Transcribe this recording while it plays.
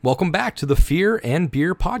Welcome back to the Fear and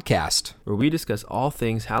Beer podcast, where we discuss all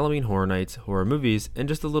things Halloween Horror Nights, horror movies, and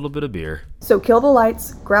just a little bit of beer. So kill the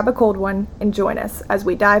lights, grab a cold one, and join us as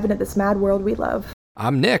we dive into this mad world we love.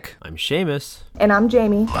 I'm Nick. I'm Seamus. And I'm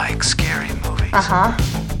Jamie. Like scary movies. Uh-huh.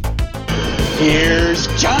 Here's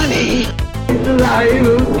Johnny. It's alive!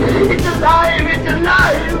 It's alive! It's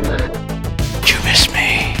alive! You miss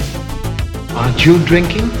me. Aren't you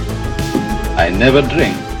drinking? I never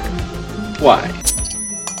drink. Why?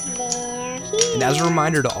 And as a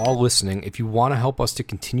reminder to all listening, if you want to help us to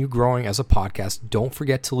continue growing as a podcast, don't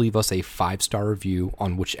forget to leave us a 5-star review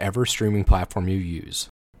on whichever streaming platform you use.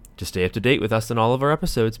 To stay up to date with us and all of our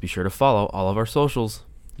episodes, be sure to follow all of our socials.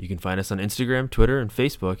 You can find us on Instagram, Twitter, and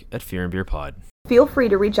Facebook at Fear and Beer Pod. Feel free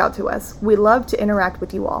to reach out to us. We love to interact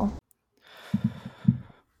with you all.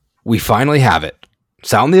 We finally have it.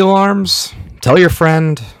 Sound the alarms, tell your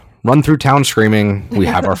friend, run through town screaming. We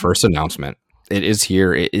have our first announcement. It is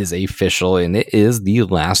here. It is official, and it is The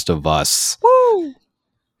Last of Us. Woo!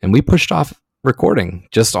 And we pushed off recording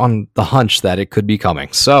just on the hunch that it could be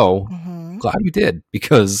coming. So glad we did,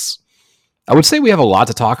 because I would say we have a lot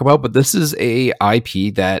to talk about, but this is a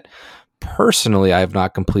IP that personally I have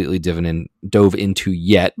not completely dove into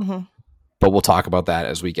yet. But we'll talk about that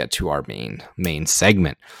as we get to our main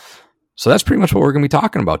segment. So that's pretty much what we're going to be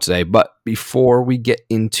talking about today. But before we get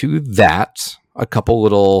into that, a couple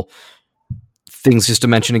little things just to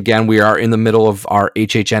mention again. We are in the middle of our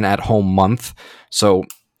HHN at home month. So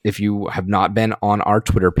if you have not been on our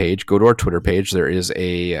Twitter page, go to our Twitter page. There is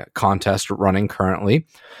a contest running currently.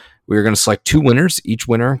 We're going to select 2 winners. Each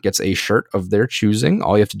winner gets a shirt of their choosing.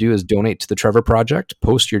 All you have to do is donate to the Trevor Project,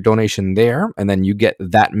 post your donation there, and then you get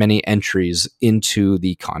that many entries into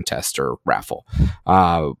the contest or raffle.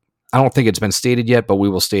 I don't think it's been stated yet, but we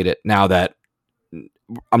will state it now that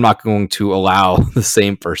I'm not going to allow the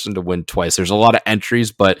same person to win twice. There's a lot of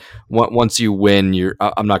entries, but once you win,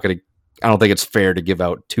 I don't think it's fair to give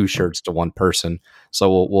out 2 shirts to one person.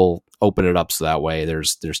 So we'll open it up so that way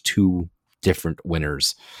there's 2 different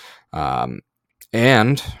winners.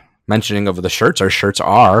 And mentioning of the shirts, our shirts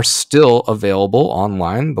are still available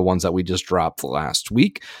online. The ones that we just dropped last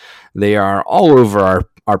week, they are all over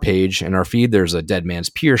our page and our feed. There's a Dead Man's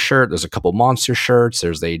Pier shirt. There's a couple monster shirts.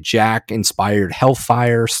 There's a Jack inspired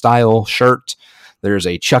Hellfire style shirt. There's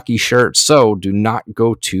a Chucky shirt. So do not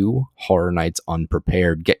go to Horror Nights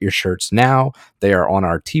unprepared. Get your shirts now. They are on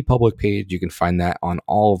our TeePublic page. You can find that on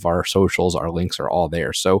all of our socials. Our links are all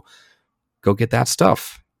there. So go get that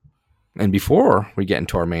stuff. And before we get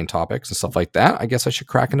into our main topics and stuff like that, I guess I should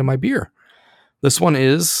crack into my beer. This one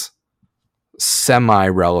is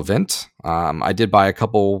semi-relevant. I did buy a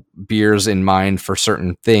couple beers in mind for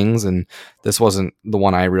certain things, and this wasn't the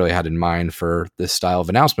one I really had in mind for this style of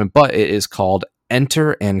announcement, but it is called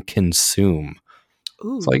Enter and Consume.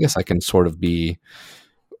 Ooh. So I guess I can sort of be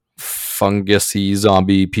fungusy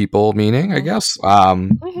zombie people meaning, I guess.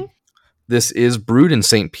 This is brewed in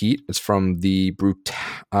St. Pete. It's from the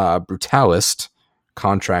Brutalist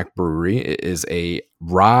Contract Brewery. It is a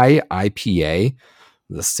rye IPA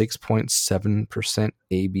with a 6.7%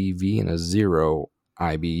 ABV and a 0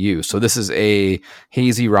 IBU. So this is a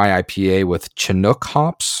hazy rye IPA with Chinook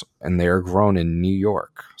hops, and they are grown in New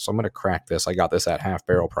York. So I'm going to crack this. I got this at Half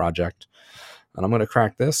Barrel Project, and I'm going to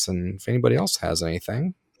crack this. And if anybody else has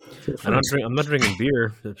anything, I'm not drinking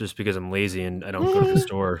beer just because I'm lazy and I don't go to the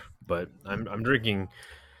store. But I'm drinking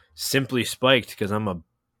Simply Spiked because I'm a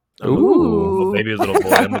baby little boy.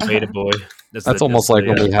 I'm a beta boy. That's almost like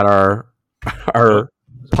when we had our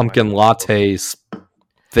pumpkin latte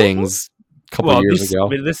things a couple of years ago. I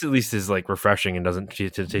mean, this at least is like refreshing and doesn't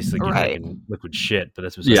taste like you're drinking liquid shit. But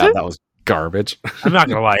that was garbage. I'm not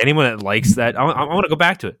gonna lie. Anyone that likes that, I want to go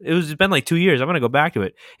back to it. It's been like 2 years. I'm gonna go back to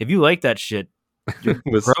it. If you like that shit, you're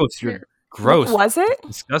gross. You're gross. Was it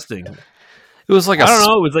disgusting? It was like I don't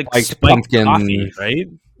know. It was like spiked pumpkin coffee, right?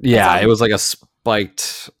 Yeah, it was like a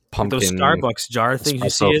spiked pumpkin. Those Starbucks jar things you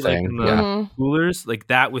see it like in the coolers, like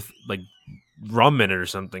that with like rum in it or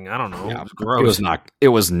something. I don't know. Yeah, it was gross. It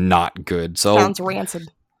was not good. So sounds rancid.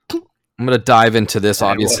 I'm gonna dive into this.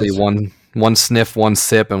 Obviously, one sniff, one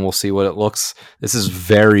sip, and we'll see what it looks. This is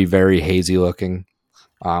very, very hazy looking.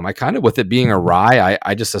 I kind of, with it being a rye,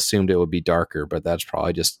 I just assumed it would be darker, but that's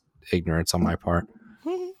probably just ignorance on my part.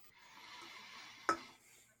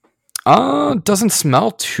 Doesn't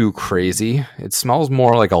smell too crazy. It smells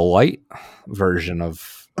more like a light version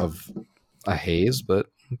of a haze, but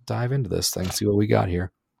dive into this thing, see what we got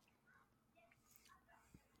here.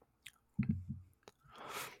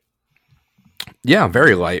 Yeah,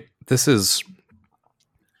 very light. This is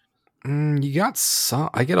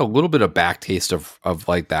I get a little bit of back taste of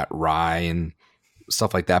like that rye and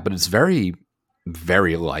stuff like that, but it's very,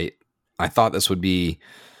 very light. I thought this would be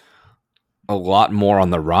a lot more on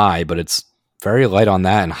the rye, but it's very light on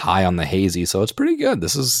that and high on the hazy, so it's pretty good.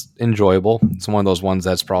 This is enjoyable. It's one of those ones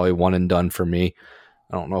that's probably one and done for me.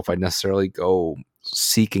 I don't know if I'd necessarily go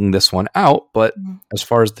seeking this one out, but as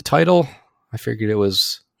far as the title, I figured it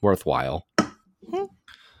was worthwhile.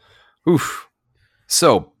 Oof.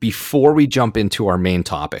 So before we jump into our main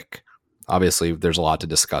topic, obviously there's a lot to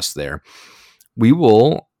discuss there. We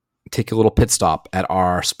will take a little pit stop at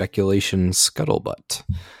our speculation scuttlebutt.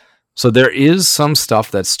 So there is some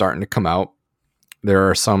stuff that's starting to come out.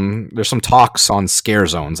 There's some talks on scare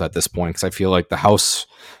zones at this point, because I feel like the house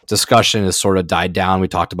discussion has sort of died down. We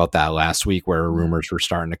talked about that last week, where rumors were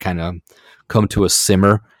starting to kind of come to a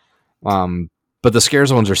simmer. But the scare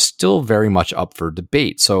zones are still very much up for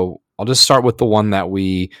debate. So I'll just start with the one that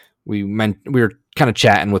we were kind of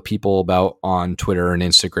chatting with people about on Twitter and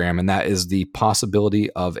Instagram, and that is the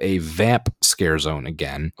possibility of a vamp scare zone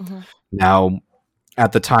again. Now,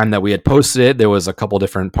 at the time that we had posted it, there was a couple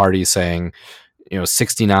different parties saying,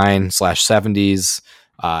 69/70s,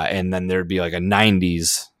 and then there'd be like a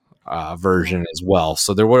 90s version as well.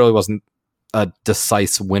 So there really wasn't a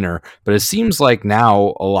decisive winner, but it seems like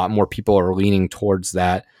now a lot more people are leaning towards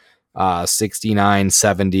that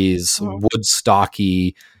 69/70s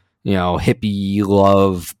Woodstocky, hippie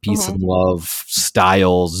love, peace and love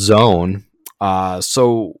style zone.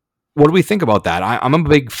 So what do we think about that? I'm a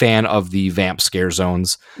big fan of the vamp scare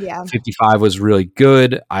zones. Yeah. 55 was really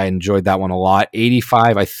good. I enjoyed that one a lot.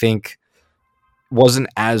 85, I think, wasn't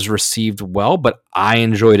as received well, but I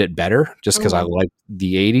enjoyed it better just because I liked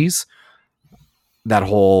the 80s. That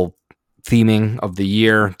whole theming of the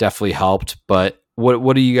year definitely helped. But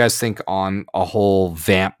what do you guys think on a whole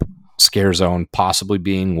vamp scare zone possibly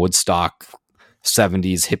being Woodstock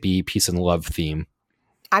 70s hippie peace and love theme?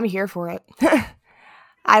 I'm here for it.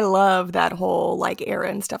 I love that whole like era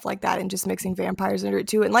and stuff like that, and just mixing vampires into it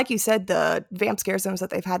too. And like you said, the vamp scare zones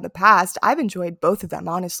that they've had in the past, I've enjoyed both of them,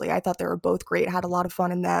 honestly. I thought they were both great, had a lot of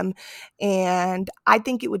fun in them. And I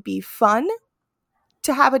think it would be fun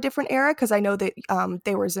to have a different era, because I know that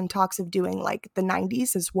there was in talks of doing like the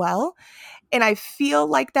 90s as well. And I feel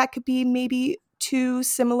like that could be maybe too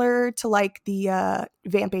similar to like the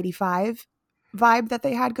Vamp 85 vibe that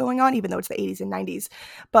they had going on, even though it's the 80s and 90s.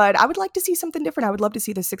 But I would like to see something different. I would love to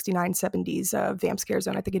see the 69/70s vamp scare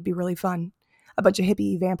zone. I think it'd be really fun. A bunch of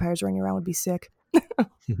hippie vampires running around would be sick.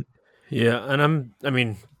 Yeah,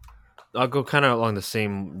 and I'll go kind of along the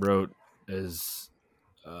same road as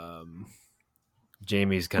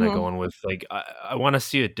Jamie's kind of going with. Like, I want to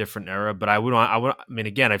see a different era, but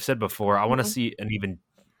again, I've said before, I want to see an even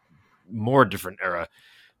more different era.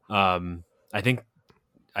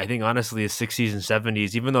 I think honestly, the 60s and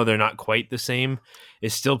 70s, even though they're not quite the same,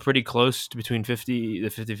 is still pretty close to between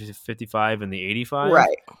 55 and the 85.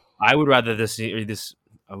 Right. I would rather see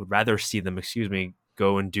them,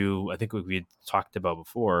 go and do, I think we had talked about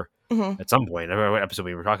before at some point, every episode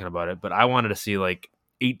we were talking about it, but I wanted to see like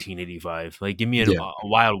 1885. Like, give me a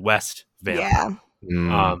Wild West vamp.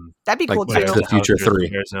 Yeah. That'd be cool like too. Back to the Future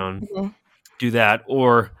 3. Do that.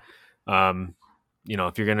 Or,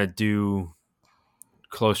 if you're going to do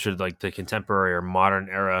closer to like the contemporary or modern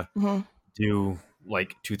era, do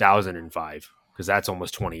like 2005, because that's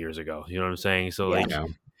almost 20 years ago. You know what I'm saying? So I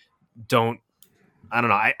don't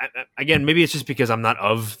know. I again, maybe it's just because I'm not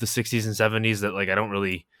of the 60s and 70s that like I don't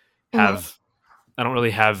really have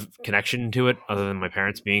connection to it, other than my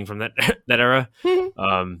parents being from that era.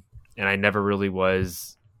 And I never really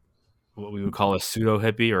was what we would call a pseudo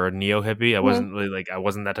hippie or a neo hippie. I wasn't really I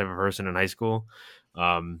wasn't that type of person in high school.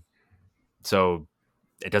 So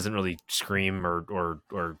it doesn't really scream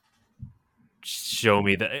or show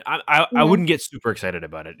me that I wouldn't get super excited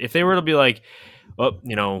about it. If they were to be like, well,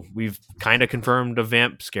 we've kind of confirmed a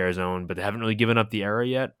vamp scare zone, but they haven't really given up the era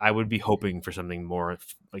yet, I would be hoping for something more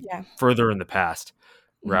further in the past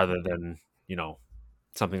rather than,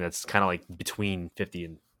 something that's kind of like between 50s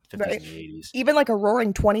and the 80s. Even like a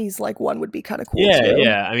Roaring 20s like one would be kind of cool too.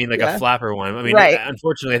 Yeah. I mean, a flapper one. I mean,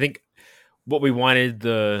 unfortunately, I think what we wanted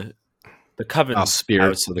the Coven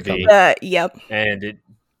spirits of the Coven. Yep. And it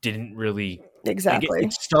didn't really exactly.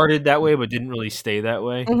 It started that way, but didn't really stay that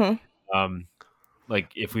way.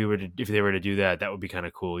 Like if they were to do that, that would be kind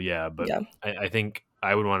of cool. Yeah, but I think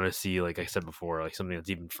I would want to see, like I said before, like something that's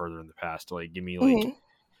even further in the past. Like give me like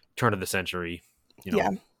turn of the century.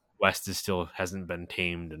 West hasn't been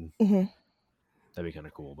tamed, and that'd be kind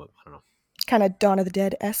of cool. But I don't know. Kind of Dawn of the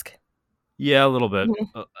Dead-esque. Yeah, a little bit.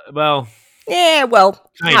 Well. Yeah, well,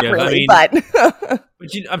 kind not of. really, but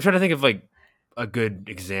I'm trying to think of like a good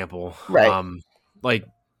example. Right. Like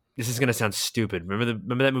this is gonna sound stupid.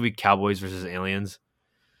 Remember that movie Cowboys versus Aliens?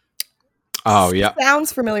 Oh yeah,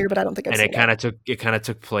 Sounds familiar, but I don't think I've And seen it kind of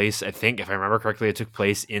took place. I think if I remember correctly, it took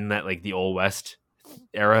place in that like the Old West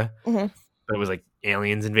era, Mhm. but it was like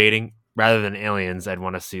aliens invading. Rather than aliens, I'd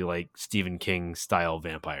want to see like Stephen King style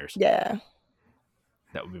vampires. Yeah,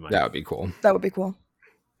 That would be that would be cool. that would be cool.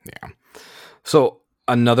 Yeah. So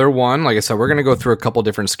another one, like I said, we're going to go through a couple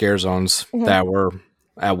different scare zones that were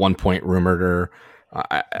at one point rumored, or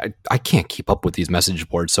I can't keep up with these message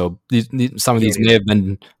boards. So some of these may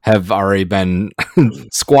have already been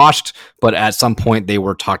squashed, but at some point they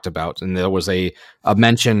were talked about, and there was a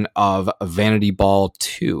mention of Vanity Ball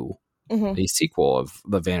 2, a sequel of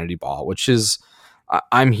the Vanity Ball, which is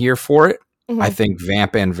I'm here for it. I think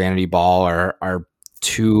Vamp and Vanity Ball are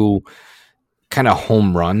two kind of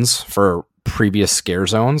home runs for previous scare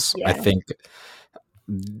zones. Yeah. I think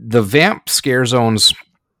the Vamp scare zones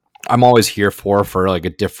I'm always here for like a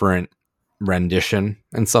different rendition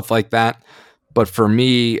and stuff like that. But for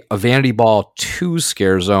me, a Vanity Ball 2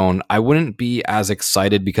 scare zone, I wouldn't be as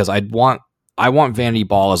excited because I want Vanity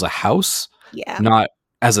Ball as a house, not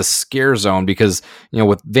as a scare zone, because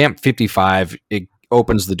with Vamp 55 it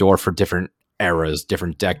opens the door for different eras,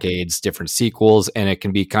 different decades, different sequels, and it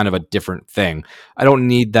can be kind of a different thing. I don't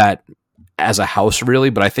need that as a house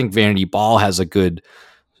really, but I think Vanity Ball has a good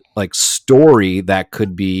like story that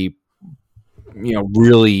could be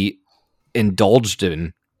really indulged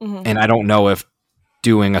in. And I don't know if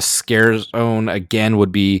doing a scare zone again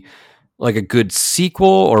would be like a good sequel,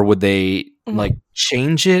 or would they like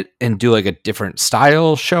change it and do like a different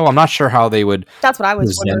style show? I'm not sure how they would. That's what I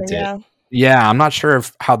was wondering. Yeah, I'm not sure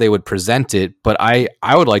how they would present it, but I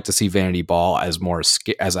would like to see Vanity Ball as more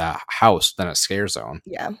as a house than a scare zone.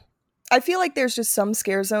 Yeah, I feel like there's just some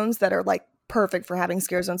scare zones that are like perfect for having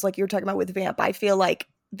scare zones, like you were talking about with Vamp. I feel like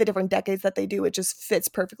the different decades that they do, it just fits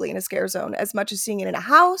perfectly in a scare zone. As much as seeing it in a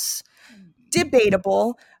house,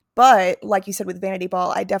 debatable. But like you said with Vanity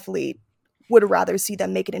Ball, I definitely would rather see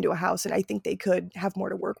them make it into a house, and I think they could have more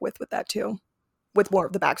to work with that too, with more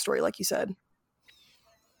of the backstory, like you said.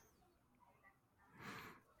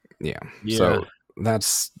 Yeah. So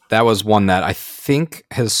that was one that I think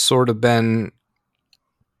has sort of been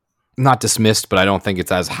not dismissed, but I don't think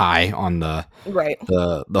it's as high on the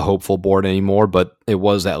hopeful board anymore. But it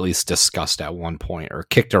was at least discussed at one point or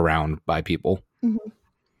kicked around by people.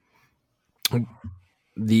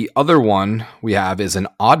 The other one we have is an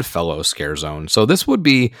Oddfellow scare zone. So this would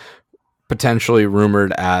be potentially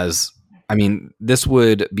rumored as, I mean, this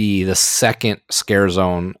would be the second scare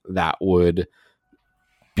zone that would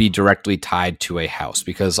be directly tied to a house,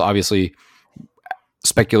 because obviously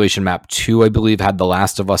Speculation Map 2, I believe, had The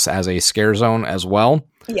Last of Us as a scare zone as well.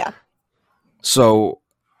 Yeah. So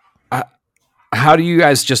how do you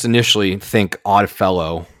guys just initially think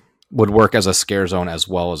Oddfellow would work as a scare zone as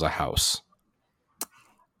well as a house?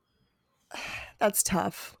 That's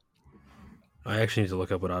tough. I actually need to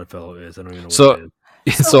look up what Oddfellow is. I don't even know what it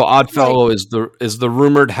is. So Oddfellow is the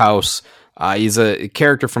rumored house. He's a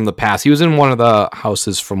character from the past. He was in one of the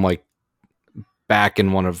houses from like back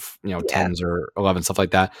in one of 10s or 11, stuff like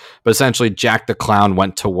that. But essentially, Jack the Clown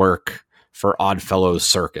went to work for Oddfellow's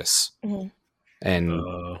circus, and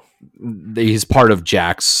he's part of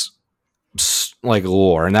Jack's like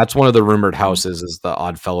lore, and that's one of the rumored houses is the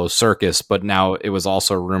Oddfellow circus. But now it was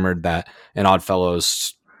also rumored that an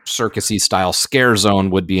Oddfellow's circusy style scare zone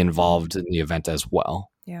would be involved in the event as well.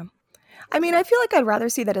 Yeah. I mean, I feel like I'd rather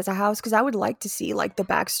see that as a house, because I would like to see like the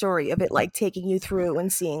backstory of it, like taking you through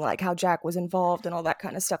and seeing like how Jack was involved and all that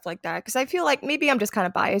kind of stuff like that. Because I feel like maybe I'm just kind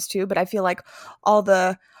of biased too, but I feel like all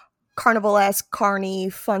the carnival-esque, carny,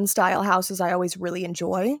 fun style houses I always really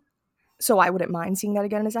enjoy. So I wouldn't mind seeing that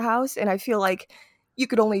again as a house. And I feel like you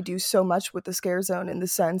could only do so much with the scare zone in the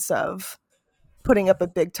sense of putting up a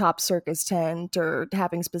big top circus tent or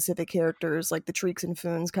having specific characters like the Treeks and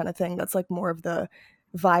Foons kind of thing. That's like more of the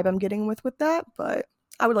vibe I'm getting with that, but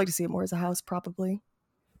I would like to see it more as a house, probably.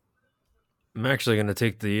 I'm actually going to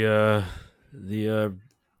take the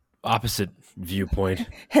opposite viewpoint.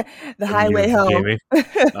 The highway home.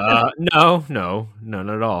 No, none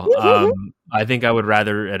at all. I think I would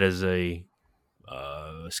rather it as a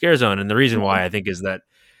scare zone, and the reason why I think is that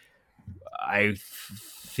I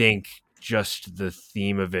think just the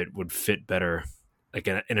theme of it would fit better, like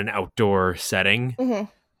in an outdoor setting.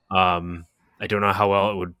 I don't know how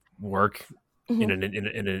well it would work in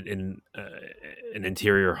an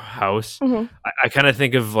interior house. I kind of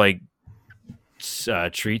think of like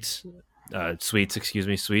sweets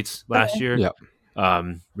last year. Yep.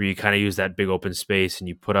 Where you kind of use that big open space and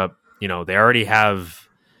you put up, they already have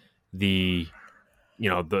the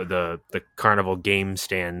the carnival game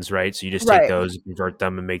stands, right? So you just take those, convert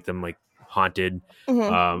them, and make them like haunted,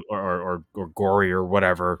 or gory or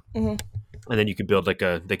whatever, and then you could build like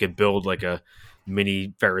a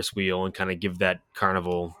mini Ferris wheel and kind of give that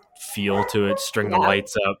carnival feel to it, string the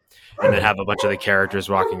lights up, and then have a bunch of the characters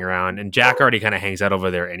walking around. And Jack already kind of hangs out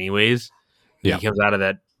over there anyways. He comes out of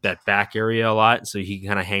that back area a lot, so he can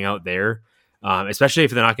kind of hang out there, especially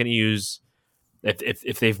if they're not going to use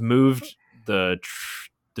if they've moved the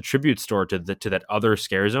tribute store to that other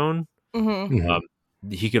scare zone.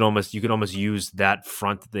 You could almost use that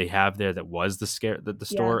front that they have there that was the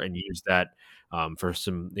store, and use that for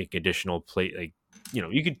some like additional play. Like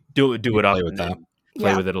you could do it up with that.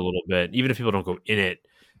 Play with it a little bit. Even if people don't go in it,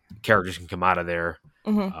 characters can come out of there.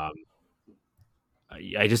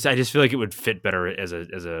 I just feel like it would fit better as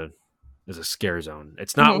a scare zone.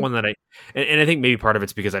 It's not one that and I think maybe part of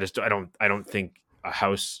it's because I don't think a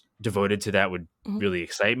house devoted to that would really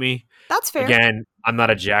excite me. That's fair. Again, I'm not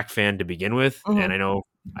a Jack fan to begin with, and I know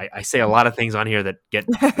I say a lot of things on here that get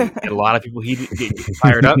a lot of people get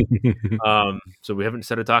fired up. So we haven't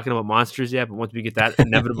started talking about monsters yet, but once we get that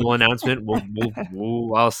inevitable announcement,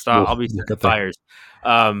 I'll stop. I'll be setting fires.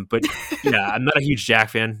 But yeah, I'm not a huge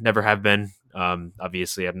Jack fan. Never have been.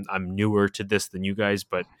 Obviously, I'm newer to this than you guys,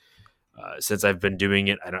 but since I've been doing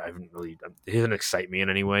it, it doesn't excite me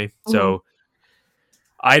in any way. So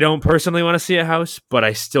I don't personally want to see a house, but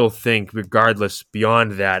I still think, regardless,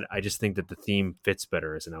 beyond that, I just think that the theme fits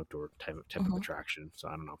better as an outdoor type of attraction. So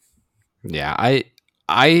I don't know. Yeah,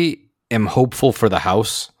 I am hopeful for the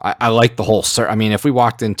house. I like the whole. I mean, if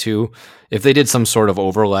they did some sort of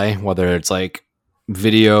overlay, whether it's like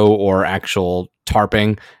video or actual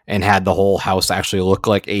tarping, and had the whole house actually look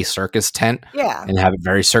like a circus tent, and have it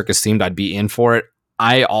very circus themed, I'd be in for it.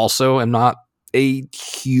 I also am not a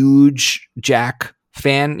huge Jack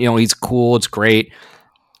fan. He's cool, it's great.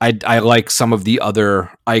 I like some of the other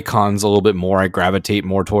icons a little bit more. I gravitate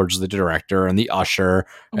more towards the director and the usher,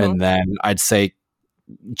 and then I'd say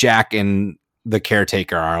Jack and the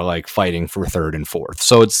caretaker are like fighting for third and fourth.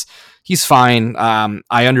 So he's fine.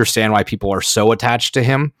 I understand why people are so attached to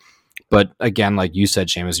him, but again, like you said,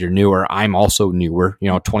 Seamus, you're newer. I'm also newer.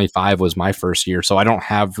 25 was my first year, so I don't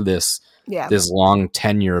have this long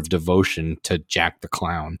tenure of devotion to Jack the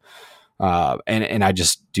Clown. And I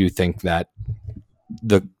just do think that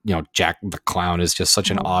Jack the Clown is just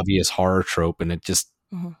such an obvious horror trope, and it just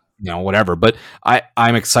whatever. But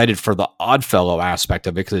I'm excited for the Oddfellow aspect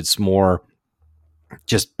of it, because it's more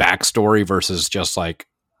just backstory versus just like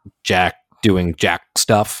Jack doing Jack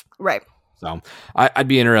stuff. Right. So I'd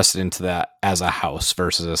be interested into that as a house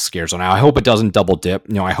versus a scare zone. Now I hope it doesn't double dip.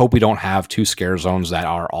 I hope we don't have two scare zones that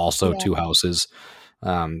are also two houses.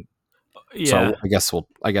 So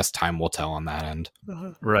I guess time will tell on that end.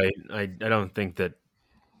 Right. I don't think that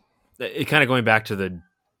it kind of going back to the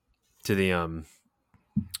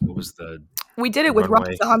what was the we did it with Rob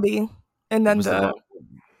Zombie, and then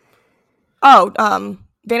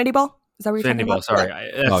Vanity Ball. Is that what you're Vanity Ball? about?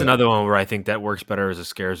 Sorry, that's another one where I think that works better as a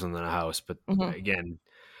scare zone than a house. But again,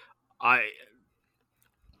 I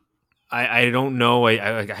don't know.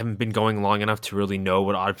 I haven't been going long enough to really know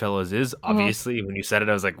what Oddfellows is. Obviously, when you said it,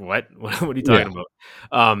 I was like, "What? What are you talking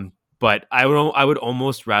about?" But I would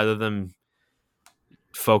almost rather them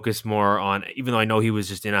focus more on. Even though I know he was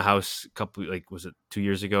just in a house a couple, was it 2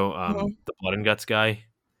 years ago? The Blood and Guts guy.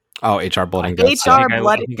 Oh, HR Blood and Guts. HR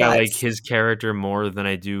Blood and Guts. I like his character more than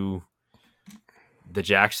I do the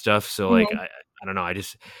Jack stuff. So I don't know. I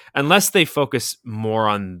just, unless they focus more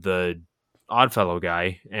on the Oddfellow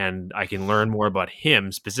guy, and I can learn more about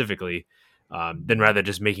him specifically, than rather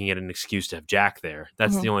just making it an excuse to have Jack there.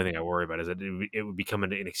 That's the only thing I worry about, is that it would become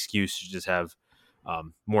an excuse to just have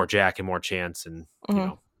more Jack and more Chance, and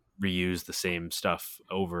reuse the same stuff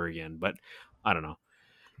over again. But I don't know.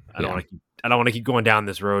 I don't want to keep going down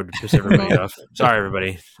this road to piss everybody off. Sorry,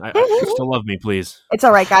 everybody. I still love me, please. It's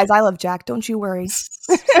all right, guys. I love Jack. Don't you worry.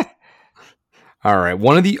 All right.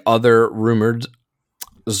 One of the other rumored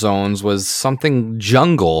zones was something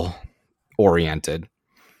jungle oriented.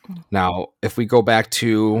 Now, if we go back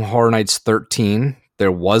to Horror Nights 13,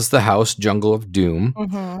 there was the house Jungle of Doom.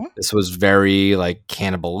 This was very like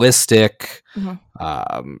cannibalistic,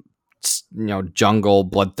 jungle,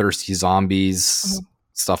 bloodthirsty zombies,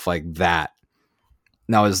 stuff like that.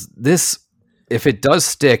 Now, if it does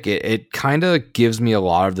stick, it kind of gives me a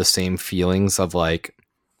lot of the same feelings of like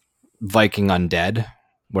Viking Undead,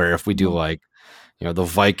 where if we do like, the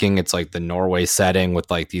Viking, it's like the Norway setting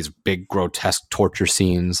with like these big grotesque torture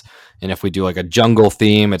scenes. And if we do like a jungle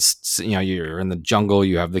theme, it's, you're in the jungle,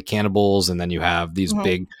 you have the cannibals, and then you have these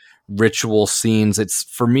big ritual scenes. It's,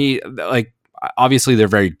 for me, like, obviously they're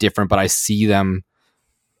very different, but I see them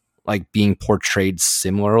like being portrayed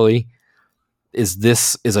similarly. Is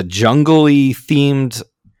a jungly themed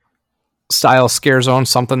style scare zone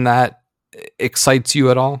something that excites you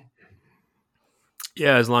at all?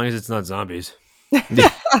 Yeah, as long as it's not zombies.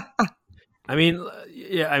 I mean,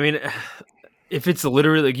 if it's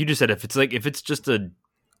literally like you just said, if it's just a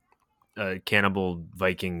Cannibal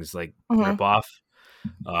Vikings like ripoff,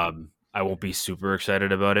 I won't be super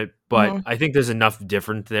excited about it. But I think there's enough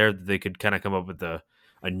different there that they could kind of come up with a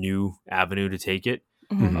new avenue to take it.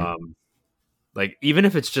 Like even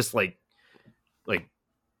if it's just like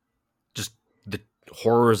just the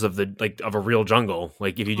horrors of of a real jungle.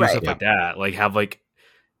 Like if you do stuff like that, like have like,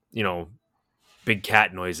 you know, big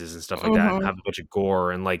cat noises and stuff like that, and have a bunch of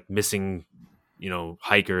gore and like missing, you know,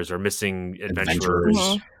 hikers or missing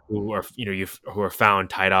adventurers who are, you know, who are found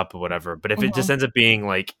tied up or whatever. But if it just ends up being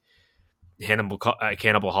like Cannibal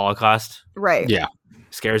Holocaust, right? Yeah,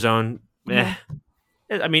 scare zone. I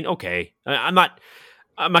mean, okay. I'm not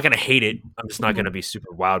gonna hate it. I'm just not gonna be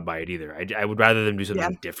super wowed by it either. I would rather them do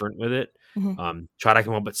something different with it. Try to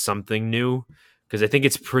come up with something new, because I think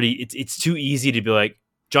it's too easy to be like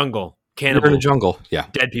jungle cannibal. You're in a jungle,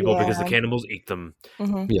 dead people because the cannibals ate them.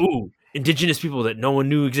 Ooh, indigenous people that no one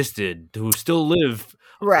knew existed who still live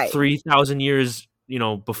 3,000 years, you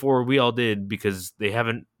know, before we all did, because they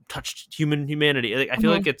haven't touched humanity. Like, I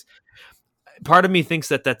feel like it's part of me thinks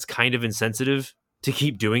that that's kind of insensitive to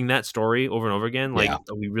keep doing that story over and over again. Like,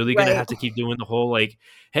 are we really going to have to keep doing the whole, like,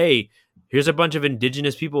 hey, here's a bunch of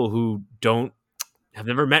indigenous people who have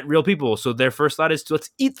never met real people, so their first thought is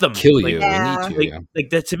let's eat them, kill like, you. We need to, like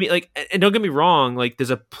that to me. Like, and don't get me wrong, like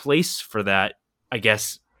there's a place for that, I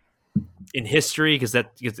guess, in history, because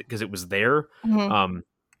it was there.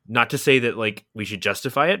 Not to say that like we should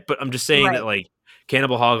justify it, but I'm just saying that like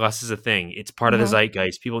Cannibal Holocaust is a thing. It's part of the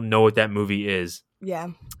zeitgeist. People know what that movie is. Yeah.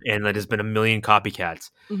 And that there's been a million copycats.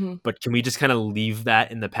 But can we just kind of leave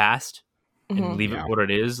that in the past and leave it what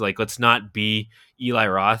it is? Like, let's not be Eli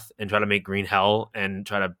Roth and try to make Green Hell and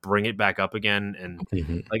try to bring it back up again. And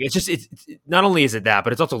like, it's not only is it that,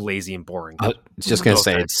 but it's also lazy and boring. I was just going to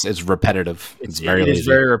say it's repetitive. It's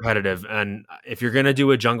very repetitive. And if you're going to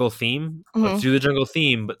do a jungle theme, let's do the jungle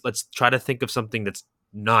theme, but let's try to think of something that's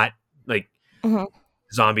not like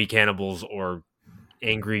zombie cannibals or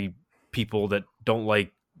angry people that don't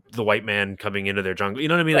like the white man coming into their jungle. You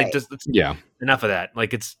know what I mean? Like, just enough of that.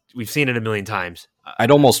 Like, we've seen it a million times.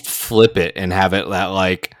 I'd almost flip it and have it that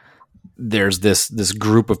like there's this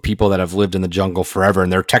group of people that have lived in the jungle forever,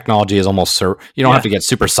 and their technology is almost you don't have to get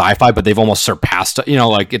super sci-fi, but they've almost surpassed it. You know,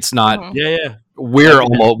 like it's not. We're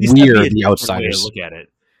the outsiders. Look at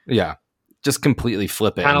it. Yeah, just completely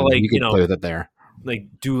flip it. Kind of like, you can play with it there. Like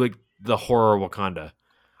do like the horror Wakanda.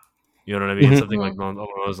 You know what I mean? Something like along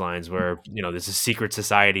those lines, where, you know, there's a secret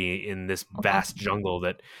society in this vast jungle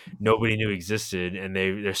that nobody knew existed, and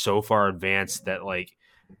they're so far advanced that like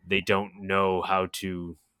they don't know how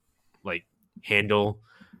to like handle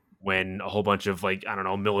when a whole bunch of like, I don't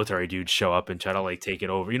know, military dudes show up and try to like take it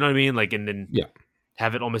over. You know what I mean? Like, and then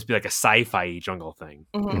have it almost be like a sci-fi jungle thing.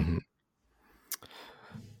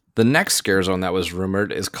 The next scare zone that was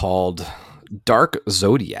rumored is called Dark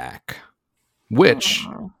Zodiac, which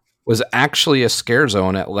was actually a scare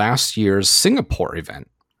zone at last year's Singapore event.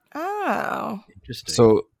 Oh. Interesting.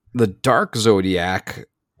 So the Dark Zodiac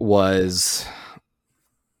was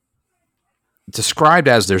described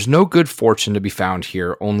as there's no good fortune to be found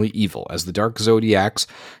here, only evil, as the Dark Zodiacs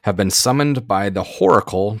have been summoned by the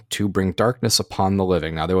Horacle to bring darkness upon the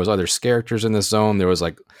living. Now, there was other characters in this zone. There was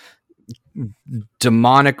like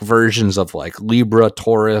demonic versions of like Libra,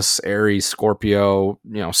 Taurus, Aries, Scorpio,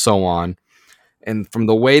 you know, so on. And from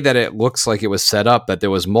the way that it looks like it was set up, that there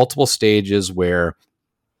was multiple stages where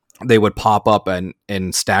they would pop up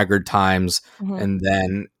in staggered times. And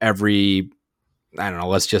then every, I don't know,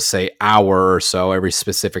 let's just say hour or so, every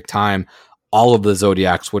specific time, all of the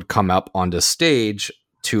Zodiacs would come up onto stage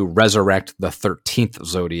to resurrect the 13th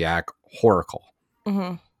Zodiac, Horacle.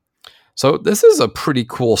 So this is a pretty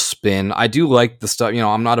cool spin. I do like the stuff. You know,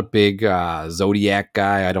 I'm not a big Zodiac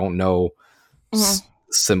guy. I don't know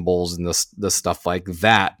symbols and the stuff like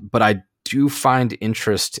that, but I do find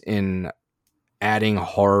interest in adding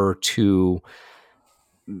horror to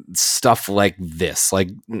stuff like this. Like,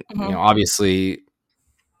 you know, obviously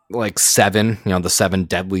like Seven, you know, the 7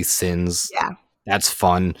 deadly sins. Yeah. That's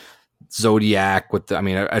fun. Zodiac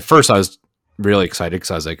at first I was really excited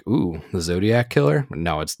because I was like, ooh, the Zodiac killer.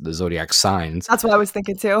 No, it's the Zodiac signs. That's what I was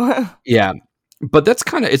thinking too. Yeah. But that's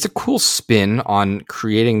it's a cool spin on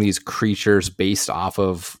creating these creatures based off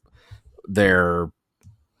of their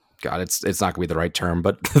God, it's not gonna be the right term,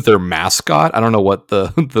 but their mascot. I don't know what the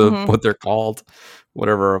what they're called.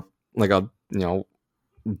 Whatever, like a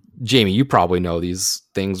Jamie, you probably know these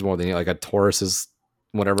things more than you. Like a Taurus is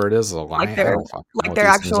whatever it is, a lion. Like their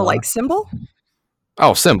actual like symbol.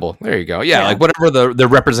 Oh, symbol. There you go. Yeah, like whatever the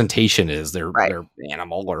representation is, their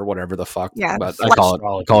animal or whatever the fuck. Yeah, but I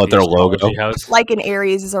call it their logo. House. Like an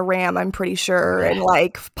Aries is a ram, I'm pretty sure, and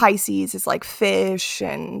like Pisces is like fish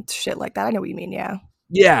and shit like that. I know what you mean. Yeah.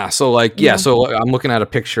 Yeah. So like so I'm looking at a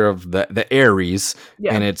picture of the Aries,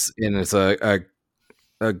 and it's a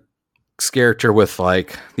character with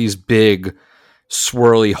like these big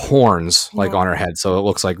swirly horns like on her head, so it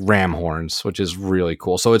looks like ram horns, which is really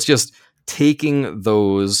cool. So it's just taking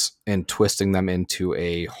those and twisting them into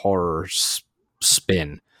a horror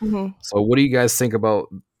spin. So what do you guys think about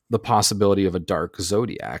the possibility of a dark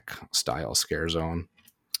Zodiac style scare zone?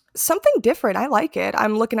 Something different. I like it.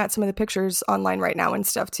 I'm looking at some of the pictures online right now and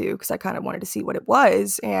stuff too, because I kind of wanted to see what it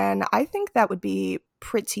was, and I think that would be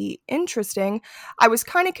pretty interesting. I was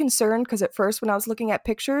kind of concerned because at first when I was looking at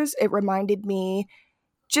pictures, it reminded me,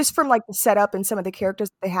 just from like the setup and some of the characters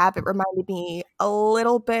that they have, it reminded me a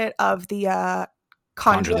little bit of the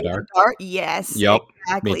Conjure the Dark. Yes, yep,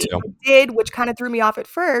 exactly. me too. It did, which kind of threw me off at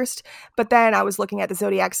first, but then I was looking at the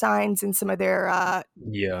zodiac signs and some of their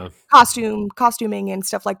costuming and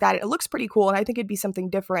stuff like that. It looks pretty cool, and I think it'd be something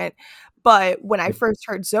different. But when I first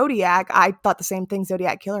heard Zodiac, I thought the same thing,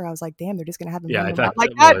 Zodiac Killer. I was like, damn, they're just gonna have him I thought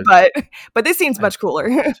like that. But this seems much cooler.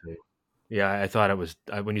 Yeah, I thought it was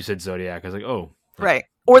when you said Zodiac, I was like, oh, right.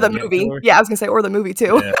 Or the movie. Killer? Yeah, I was gonna say, or the movie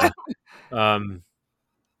too. Yeah.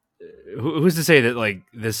 Who's to say that like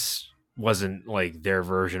this wasn't like their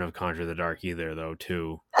version of Conjure the Dark either, though?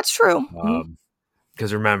 Too. That's true.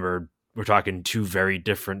 Because remember, we're talking two very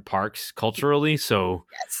different parks culturally, so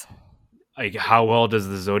like, how well does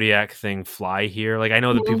the Zodiac thing fly here? Like, I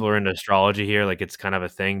know that people are into astrology here, like it's kind of a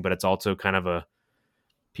thing, but it's also kind of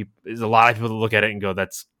there's a lot of people that look at it and go,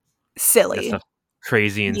 "That's silly." That's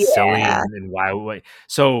crazy and silly and why.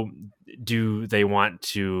 So do they want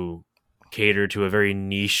to cater to a very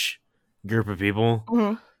niche group of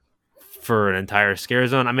people for an entire scare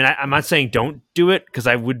zone? I mean, I'm not saying don't do it, because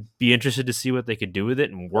I would be interested to see what they could do with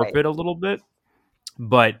it and warp it a little bit,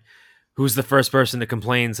 but who's the first person to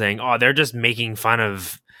complain saying, oh, they're just making fun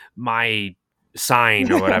of my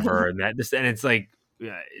sign or whatever? and it's like,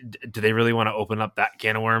 do they really want to open up that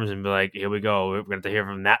can of worms and be like, here we go, we're going to have to hear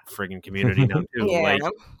from that friggin' community now too?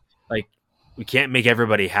 Like we can't make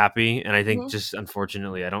everybody happy, and I think just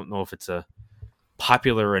unfortunately, I don't know if it's a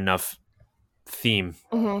popular enough theme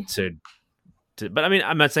to but I mean,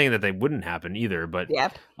 I'm not saying that they wouldn't happen either, but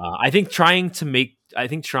I think trying to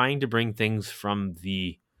bring things from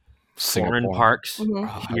the foreign parks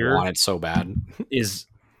here, I want it so bad, is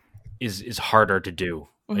harder to do.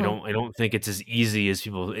 I don't think it's as easy as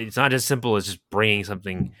people. It's not as simple as just bringing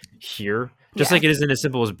something here, just like it isn't as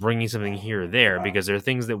simple as bringing something here or there, because there are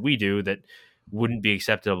things that we do that wouldn't be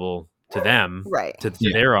acceptable to them, to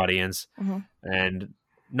their audience. And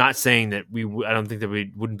not saying that I don't think that we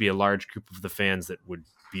wouldn't be a large group of the fans that would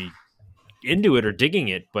be into it or digging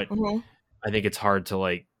it, but I think it's hard to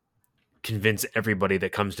like convince everybody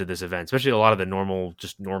that comes to this event, especially a lot of the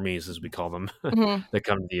normies, as we call them, that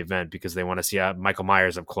come to the event because they want to see Michael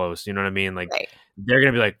Myers up close. You know what I mean? Like they're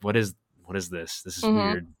gonna be like, "What is this? This is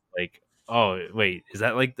weird." Like, oh wait, is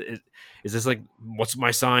that like is this like what's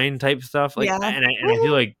my sign type stuff? Like, and I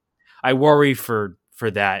feel like I worry for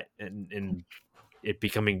that and it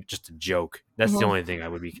becoming just a joke. That's the only thing I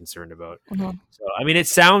would be concerned about. So I mean, it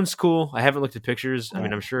sounds cool. I haven't looked at pictures. I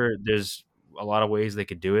mean, I'm sure there's a lot of ways they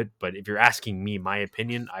could do it, but if you're asking me my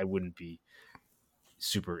opinion, I wouldn't be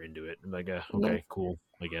super into it. I'm like, okay, cool,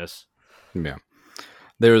 I guess. Yeah.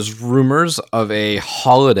 There's rumors of a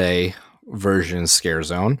holiday version scare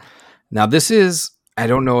zone. Now this is, I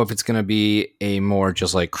don't know if it's going to be a more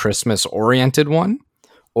just like Christmas oriented one,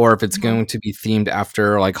 or if it's going to be themed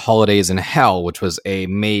after like Holidays in Hell, which was a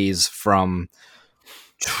maze from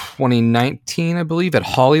 2019, I believe, at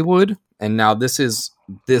Hollywood. And now this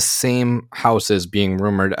same house is being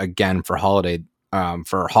rumored again for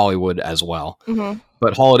for Hollywood as well.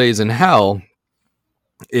 But Holidays in Hell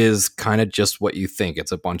is kind of just what you think.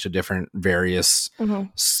 It's a bunch of different various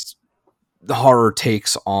horror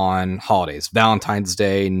takes on holidays: Valentine's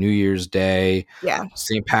Day, New Year's Day,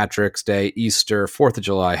 St. Patrick's Day, Easter, 4th of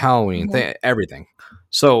July, Halloween, everything.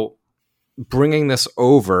 So bringing this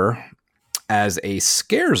over as a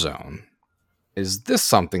scare zone, is this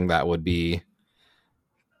something that would be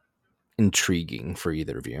intriguing for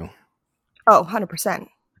either of you? Oh, 100%.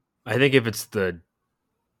 I think if it's the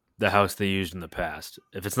the house they used in the past.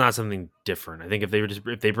 If it's not something different, I think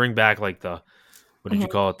if they bring back like the what did you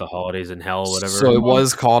call it, the Holidays in Hell, or whatever. So it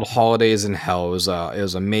was called Holidays in Hell. It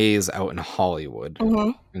was a maze out in Hollywood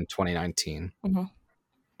in 2019.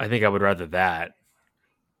 I think I would rather that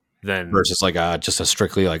than versus like just a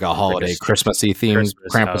strictly like a holiday Christmassy themed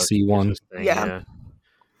Krampusy one. Thing,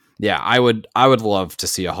 yeah. I would love to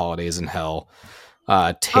see a Holidays in Hell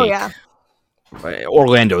take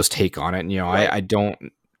Orlando's take on it. You know, I don't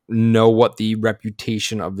know what the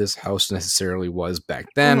reputation of this house necessarily was back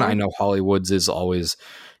then. I know Hollywood's is always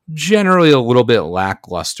generally a little bit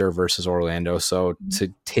lackluster versus Orlando. So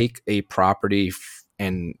to take a property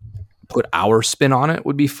and put our spin on it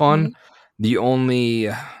would be fun. The only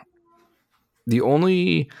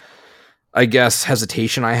I guess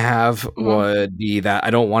hesitation I have would be that I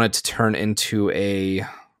don't want it to turn into a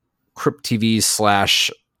Crypt TV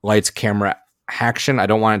 / lights camera action. I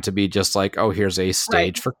don't want it to be just like, oh, here's a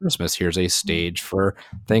stage for Christmas, here's a stage for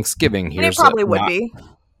Thanksgiving. Here's it probably would be.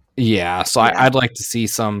 Yeah, so I'd like to see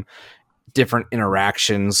some different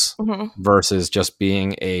interactions versus just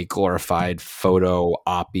being a glorified photo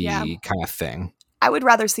oppy kind of thing. I would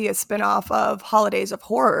rather see a spinoff of Holidays of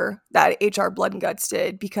Horror that HR Blood and Guts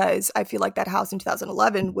did, because I feel like that house in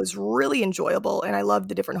 2011 was really enjoyable, and I loved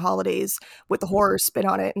the different holidays with the horror spin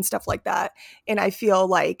on it and stuff like that. And I feel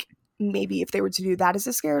like maybe if they were to do that as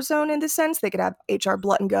a scare zone in this sense, they could have HR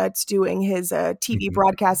Blood and Guts doing his TV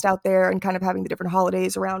broadcast out there and kind of having the different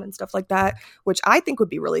holidays around and stuff like that, which I think would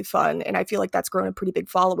be really fun. And I feel like that's grown a pretty big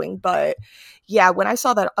following. But yeah, when I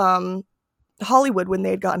saw that Hollywood, when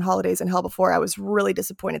they had gotten Holidays in Hell before, I was really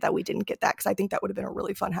disappointed that we didn't get that, because I think that would have been a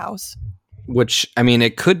really fun house. Which, I mean,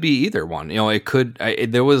 it could be either one. You know, it could. I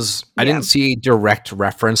didn't see a direct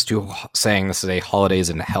reference to saying this is a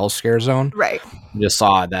Holidays in Hell scare zone. Right. I just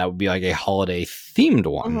saw that would be like a holiday themed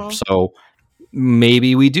one. So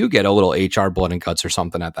maybe we do get a little HR Blood and Guts or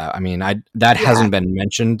something at that. I mean, that hasn't been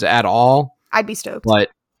mentioned at all. I'd be stoked. But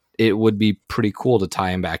it would be pretty cool to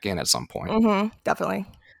tie him back in at some point. Definitely.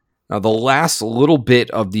 Now, the last little bit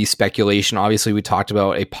of the speculation, obviously we talked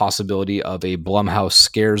about a possibility of a Blumhouse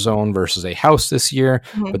scare zone versus a house this year,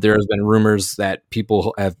 but there has been rumors that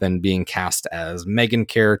people have been being cast as Megan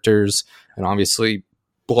characters, and obviously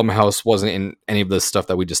Blumhouse wasn't in any of the stuff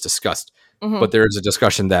that we just discussed, but there is a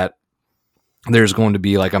discussion that there's going to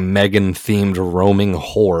be like a Megan themed roaming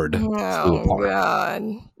horde. Oh, God.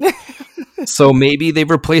 So maybe they've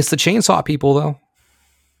replaced the chainsaw people, though.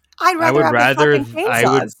 I would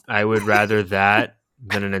rather that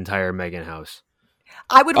than an entire Megan house.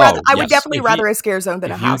 I would definitely rather a scare zone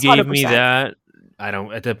than a house. You gave 100%. me that. I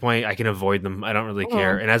don't. At that point, I can avoid them. I don't really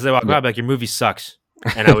care. And as they walk by, I'd be like, your movie sucks,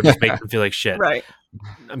 and I would just make them feel like shit. Right.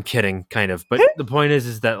 I'm kidding, kind of. But the point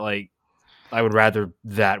is that like, I would rather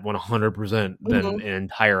that 100% than an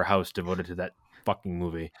entire house devoted to that fucking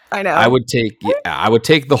movie. I know. I would take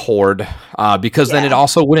the horde because then it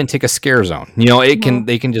also wouldn't take a scare zone. You know,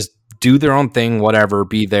 they can just do their own thing, whatever,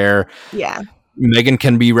 be there. Yeah. Megan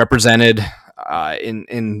can be represented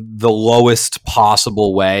in the lowest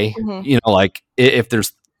possible way. You know, like if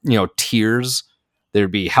there's, you know, tiers,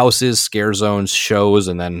 there'd be houses, scare zones, shows,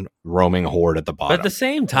 and then roaming horde at the bottom. But at the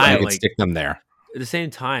same time, like, stick them there. At the same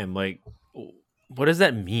time, like, what does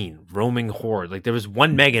that mean? Roaming horde? Like, there was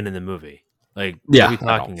one Megan in the movie. Like, what are we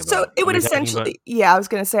talking about? So it would essentially, I was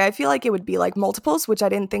going to say, I feel like it would be like multiples, which I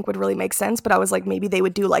didn't think would really make sense, but I was like, maybe they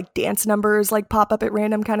would do like dance numbers, like pop up at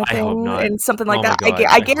random kind of thing and something like that. God,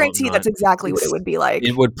 I guarantee that's exactly what it would be like.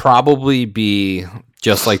 It would probably be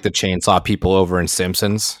just like the chainsaw people over in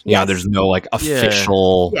Simpsons. Yeah, there's no like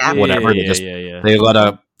official whatever. They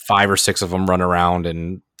let 5 or 6 of them run around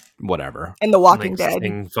and whatever. And The Walking Dead.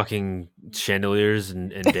 Sing fucking chandeliers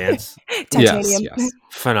and dance. Titanium. Yes.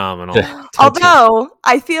 Phenomenal. Although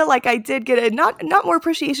I feel like I did get a not more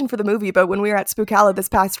appreciation for the movie, but when we were at Spookala this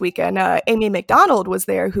past weekend, Amy McDonald was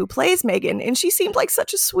there, who plays Megan, and she seemed like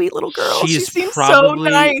such a sweet little girl. She seems probably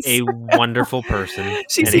so nice. A wonderful person.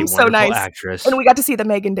 She seems so nice. Actress. And we got to see the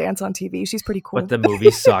Megan dance on TV. She's pretty cool. But the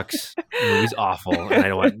movie sucks. The movie's awful.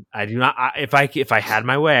 And if I had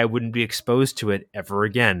my way, I wouldn't be exposed to it ever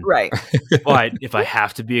again. Right. But if I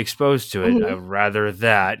have to be exposed to it, I'd rather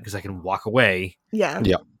that, because I can walk away. Yeah.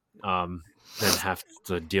 Than have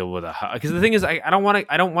to deal with because the thing is, I don't want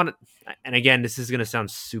to. And again, this is gonna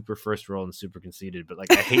sound super first world and super conceited, but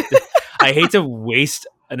like I hate to waste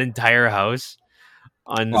an entire house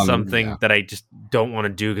on something that I just don't want to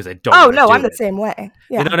do because I don't. Oh no, I'm the same way.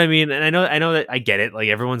 Yeah. You know what I mean? And I know that I get it. Like,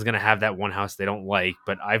 everyone's gonna have that one house they don't like,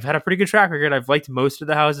 but I've had a pretty good track record. I've liked most of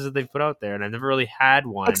the houses that they've put out there, and I've never really had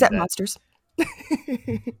one except Monsters.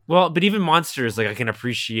 Well, but even monsters, like I can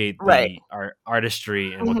appreciate the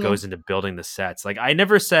artistry and what goes into building the sets. Like I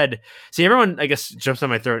never said, see, everyone I guess jumps on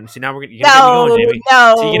my throat and see now you're gonna get me going, Jamie.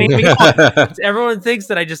 No. So you're gonna get me going. Everyone thinks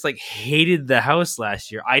that I just like hated the house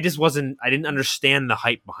last year. I didn't understand the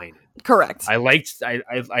hype behind it. Correct. I liked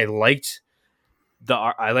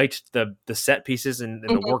the set pieces and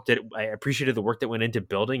the work that I appreciated the work that went into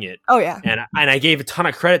building it. Oh yeah. And I gave a ton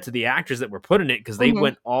of credit to the actors that were put in it because they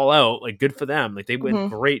went all out. Like good for them. Like they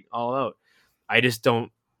went great all out. I just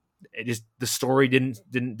don't. The story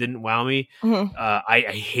didn't wow me. I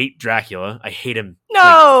hate Dracula. I hate him.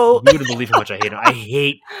 No, like, you wouldn't believe how much I hate him. I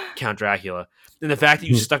hate Count Dracula, and the fact that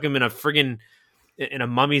you stuck him in a friggin' in a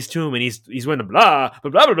mummy's tomb and he's wearing a blah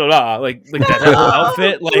blah blah blah blah like that whole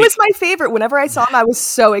outfit. Like, he was my favorite. Whenever I saw him, I was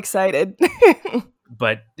so excited.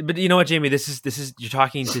 But you know what, Jamie? This is you're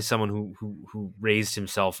talking to someone who raised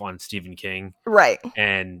himself on Stephen King, right?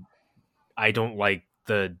 And I don't like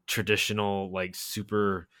the traditional like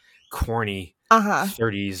super corny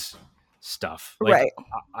 30s stuff. Like, right.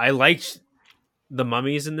 I liked the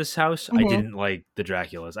mummies in this house. I didn't like the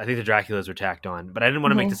Draculas. I think the Draculas were tacked on, but I didn't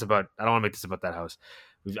want to make this about. I don't want to make this about that house.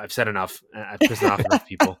 I've said enough. I've pissed off enough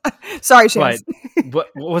people. Sorry, Shams. But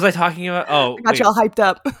what was I talking about? Oh, I got you all hyped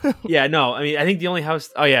up. Yeah, no. I mean, I think the only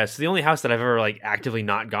house. Oh, yeah. So the only house that I've ever like actively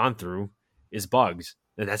not gone through is Bugs,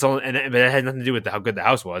 and that's all. But it had nothing to do with how good the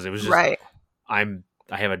house was. It was just right. I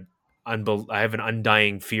have an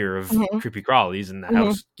undying fear of creepy crawlies, and that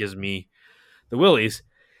house gives me the willies.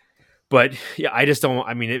 But yeah, I just don't.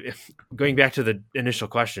 I mean, going back to the initial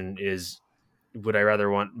question is, would I rather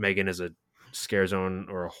want Megan as a scare zone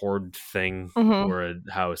or a horde thing or a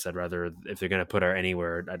house? I'd rather, if they're going to put her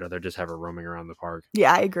anywhere, I'd rather just have her roaming around the park.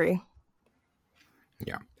 Yeah, I agree.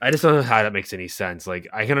 Yeah. I just don't know how that makes any sense. Like,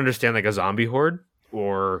 I can understand like a zombie horde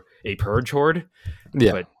or a purge horde.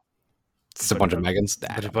 Yeah. But it's a bunch of Megans.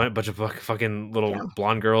 Bunch of fucking little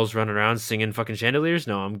blonde girls running around singing fucking chandeliers.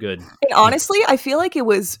 No, I'm good. And honestly, I feel like it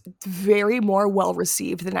was very more well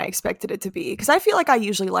received than I expected it to be. Because I feel like I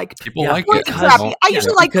usually like people like it. Crappy. I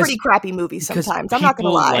usually like pretty crappy movies sometimes. I'm not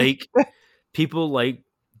gonna lie. People like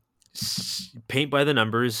paint by the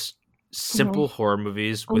numbers, simple horror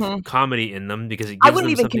movies with comedy in them because it gives I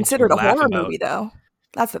wouldn't them even consider it a horror movie though.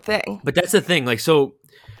 That's the thing. But that's the thing. Like so.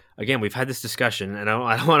 Again, we've had this discussion, and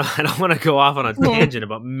I don't want to go off on a tangent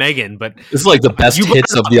about Megan, but this is like the best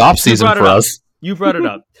hits of the off season for us. You brought it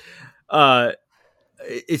up.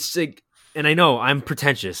 It's like, and I know I'm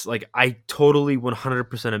pretentious. Like I totally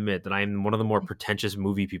 100% admit that I am one of the more pretentious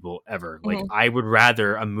movie people ever. Like I would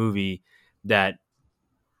rather a movie that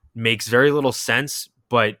makes very little sense,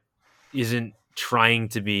 but isn't trying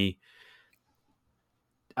to be.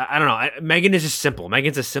 I don't know. Megan is just simple.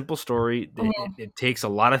 Megan's a simple story. It takes a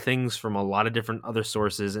lot of things from a lot of different other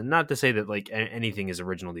sources, and not to say that like anything is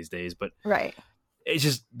original these days, but right. It's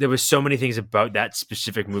just there was so many things about that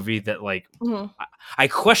specific movie that like I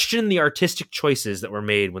question the artistic choices that were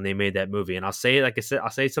made when they made that movie. And I'll say, like I said, I'll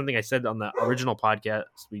say something I said on the original podcast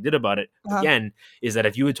we did about it again, is that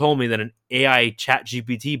if you had told me that an AI chat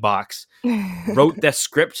GPT box wrote that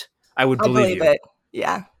script, I would believe you. It.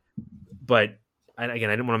 Yeah. But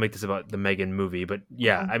again, I didn't want to make this about the Megan movie, but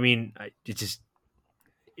yeah, I mean,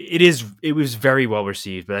 it was very well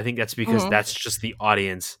received, but I think that's because that's just the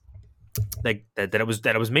audience like that it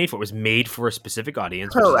was made for. It was made for a specific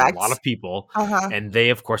audience, which is a lot of people, and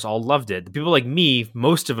they of course all loved it. The people like me,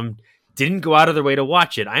 most of them didn't go out of their way to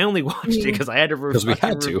watch it. I only watched it because I had to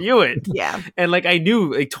review it. Yeah, and like I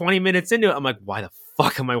knew like 20 minutes into it, I'm like, why the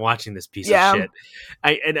fuck am I watching this piece of shit?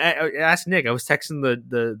 I asked Nick. I was texting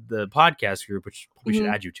the podcast group, which we should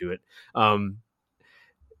add you to it. I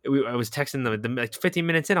was texting them like 15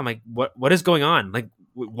 minutes in. I'm like, what is going on? Like,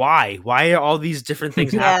 why are all these different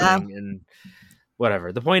things happening? And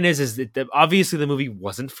whatever. The point is that obviously the movie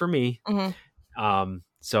wasn't for me.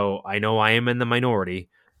 So I know I am in the minority,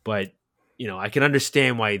 but you know, I can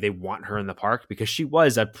understand why they want her in the park because she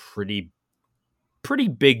was a pretty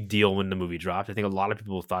big deal when the movie dropped. I think a lot of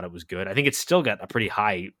people thought it was good. I think it's still got a pretty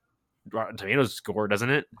high Rotten Tomatoes score, doesn't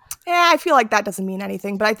it? Yeah, I feel like that doesn't mean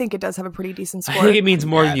anything, but I think it does have a pretty decent score. I think it means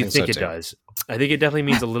more than you think it does. I think it definitely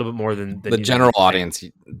means a little bit more than the general audience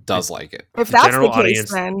does like it. If that's the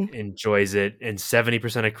case, then enjoys it, and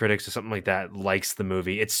 70% of critics or something like that likes the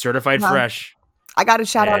movie. It's certified fresh. I got to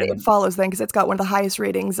shout out It Follows then because it's got one of the highest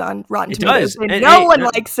ratings on Rotten Tomatoes. Tomatoes. And no one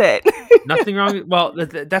likes it. Nothing wrong. Well,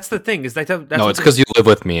 that's the thing. Is that's no, it's because you live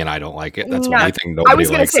with me and I don't like it. That's why I think nobody likes it. I was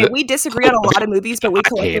going to say, we disagree on a lot of movies, but we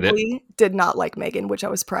collectively did not like Megan, which I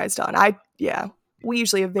was surprised on. we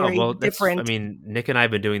usually have very different. I mean, Nick and I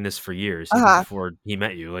have been doing this for years, even before he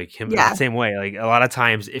met you. Like him, the same way. Like a lot of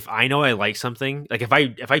times, if I know I like something, like if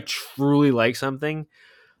I truly like something,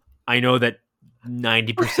 I know that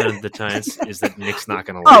 90% of the times is that Nick's not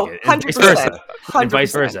going to like it, and 100%.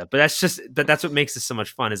 Vice versa. But that's what makes this so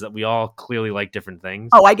much fun, is that we all clearly like different things.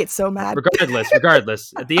 Oh, I get so mad.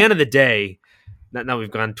 Regardless, at the end of the day, now we've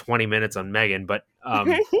gone 20 minutes on Megan, but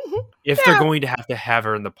if they're going to have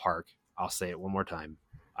her in the park, I'll say it one more time.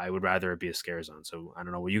 I would rather it be a scare zone. So I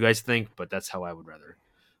don't know what you guys think, but that's how I would rather.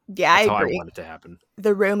 Yeah, that's I agree. I want it to happen.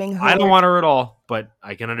 The roaming horde. I don't want her at all, but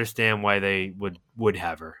I can understand why they would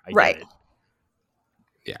have her. I get it.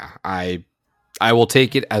 Yeah, I will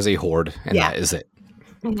take it as a horde, and that is it.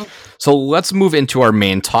 Mm-hmm. So let's move into our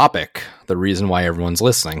main topic, the reason why everyone's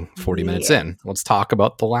listening. 40 minutes in, let's talk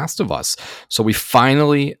about The Last of Us. So we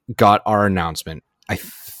finally got our announcement. I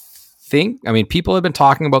mean, people have been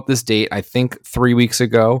talking about this date, I think 3 weeks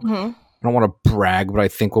ago. Mm-hmm. I don't want to brag, but I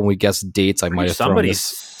think when we guessed dates, I might have thrown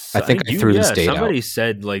this. I think I threw this date out. Somebody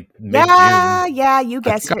said like mid-June. Yeah, you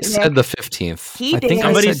guessed it. I said the 15th. He did.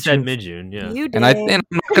 Somebody said mid-June, yeah. You did. And I'm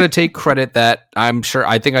not going to take credit that I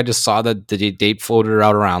think I just saw that the date floated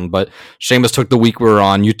out around, but Seamus took the week we were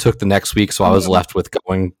on, you took the next week, so I was left with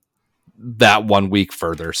going that 1 week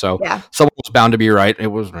further. So someone was bound to be right. It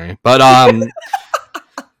was me. But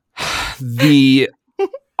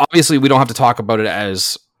obviously we don't have to talk about it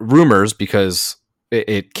as rumors because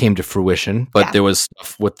it came to fruition, but there was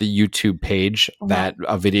stuff with the YouTube page that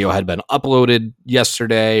a video had been uploaded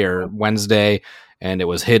yesterday or Wednesday, and it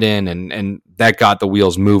was hidden, and that got the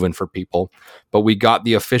wheels moving for people. But we got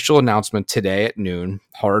the official announcement today at noon.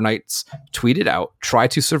 Horror Nights tweeted out, "Try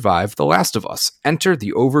to survive The Last of Us. Enter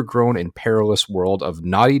the overgrown and perilous world of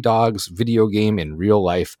Naughty Dog's video game in real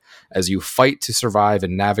life as you fight to survive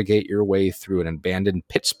and navigate your way through an abandoned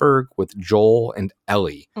Pittsburgh with Joel and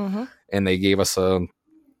Ellie." Mm-hmm. And they gave us a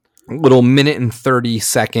little minute and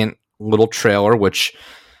 30-second little trailer, which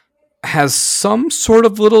has some sort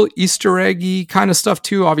of little Easter eggy kind of stuff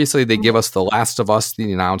too. Obviously, they give us The Last of Us,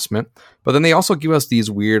 the announcement, but then they also give us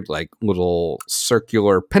these weird, like, little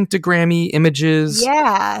circular pentagrammy images.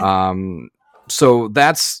 Yeah. So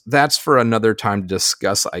that's for another time to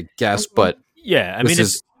discuss, I guess. But yeah, I mean,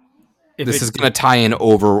 this is going to tie in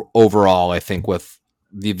overall, I think, with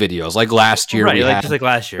the videos. Like last year, just like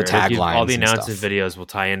last year, the taglines, all the announcement videos will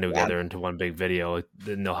tie in together into one big video.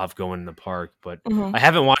 Then they'll have going in the park. But I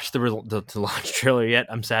haven't watched the launch trailer yet.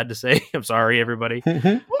 I'm sad to say. I'm sorry, everybody.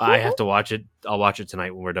 I have to watch it. I'll watch it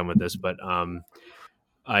tonight when we're done with this. But I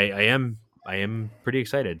am pretty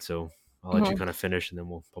excited. So I'll let you kind of finish, and then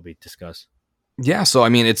we'll probably discuss. Yeah, so I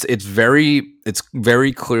mean, it's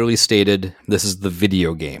very clearly stated. This is the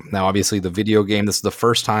video game. Now, obviously, the video game. This is the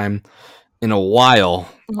first time in a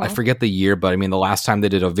while. I forget the year, but I mean, the last time they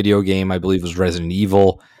did a video game, I believe, was Resident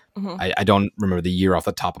Evil. I don't remember the year off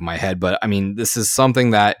the top of my head, but I mean, this is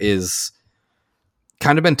something that is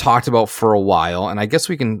kind of been talked about for a while, and I guess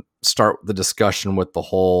we can start the discussion with the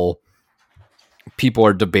whole people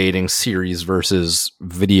are debating series versus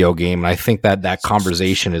video game, and I think that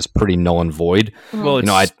conversation is pretty null and void. Well,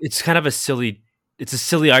 it's kind of a silly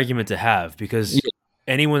argument to have, because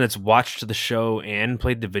anyone that's watched the show and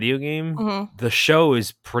played the video game, the show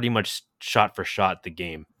is pretty much shot for shot the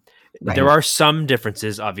game. Right. There are some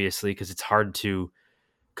differences, obviously, because it's hard to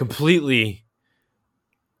completely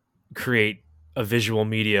create a visual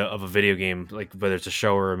media of a video game, like whether it's a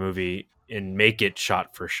show or a movie, and make it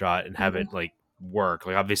shot for shot and have it like work.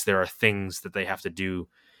 Like, obviously there are things that they have to do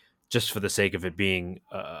just for the sake of it being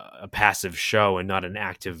a passive show and not an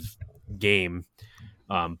active game.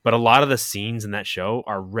 But a lot of the scenes in that show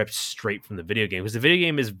are ripped straight from the video game, because the video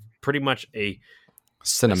game is pretty much a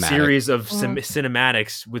series of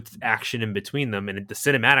cinematics with action in between them, and the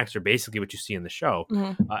cinematics are basically what you see in the show.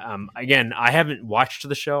 Again, I haven't watched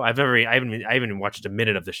the show. I haven't watched a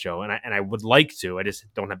minute of the show, and I would like to. I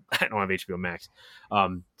just don't have HBO Max.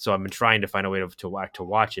 So I've been trying to find a way to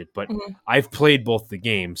watch it. But I've played both the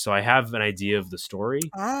games, so I have an idea of the story.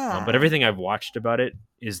 But everything I've watched about it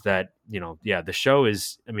is that, the show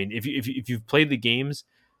is. I mean, if you've played the games,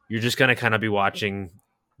 you're just gonna kind of be watching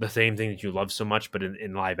the same thing that you love so much, but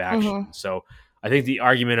in live action. So I think the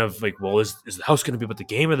argument of like, well, is the house going to be about the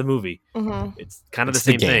game or the movie? It's kind of the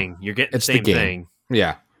same thing. You're getting the same thing.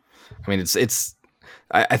 Yeah. I mean,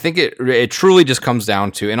 I think it truly just comes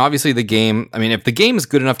down to, and obviously the game, I mean, if the game is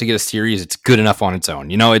good enough to get a series, it's good enough on its own.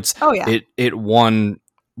 It won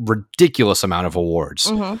ridiculous amount of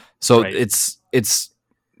awards. So it's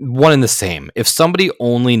one and the same. If somebody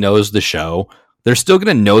only knows the show, they're still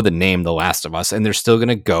going to know the name The Last of Us, and they're still going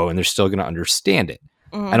to go and they're still going to understand it.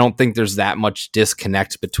 I don't think there's that much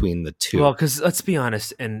disconnect between the two. Well, because let's be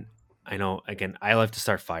honest, and I know, again, I love to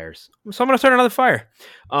start fires. So I'm going to start another fire.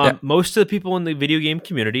 Most of the people in the video game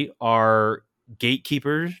community are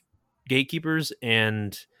gatekeepers,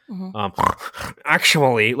 and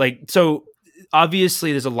actually, like, so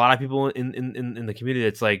obviously there's a lot of people in the community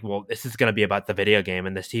that's like, well, this is going to be about the video game,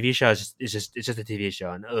 and this TV show is just a TV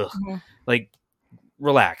show, and like,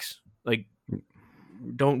 relax, like,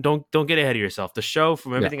 don't get ahead of yourself. The show,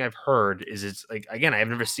 from everything I've heard, it's like, again, I've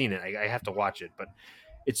never seen it. I have to watch it, but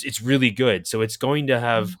it's really good. So it's going to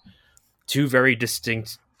have two very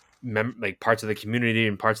distinct like parts of the community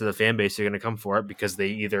and parts of the fan base are going to come for it because they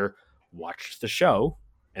either watched the show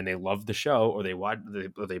and they loved the show, or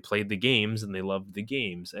they played the games and they loved the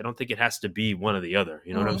games. I don't think it has to be one or the other.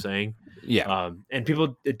 You know what I'm saying? Yeah. And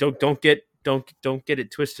people don't get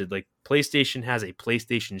it twisted. Like, PlayStation has a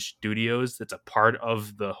PlayStation Studios that's a part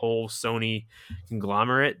of the whole Sony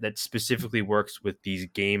conglomerate that specifically works with these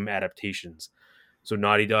game adaptations. So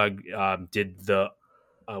Naughty Dog did the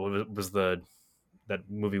that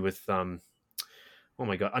movie with oh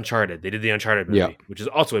my god, Uncharted. They did the Uncharted movie, which is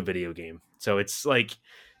also a video game. So it's like,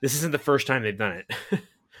 this isn't the first time they've done it.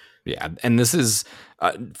 Yeah, and this is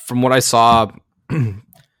from what I saw.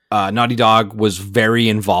 Naughty Dog was very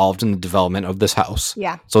involved in the development of this house.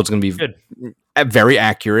 Yeah. So it's going to be good. Very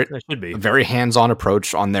accurate. It should be. A very hands-on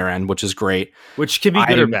approach on their end, which is great. Which can be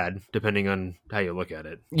good or bad, depending on how you look at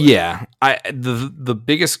it. But. Yeah. The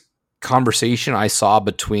biggest conversation I saw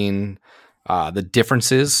between the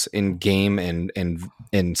differences in game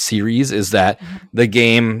and series is that the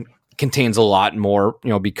game contains a lot more,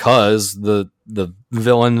 because the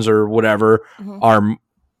villains or whatever are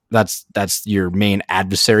that's your main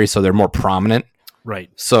adversary, so they're more prominent. Right.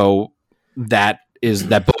 So that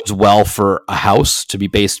bodes well for a house to be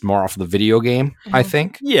based more off of the video game, I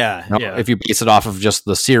think. Yeah. If you base it off of just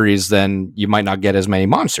the series, then you might not get as many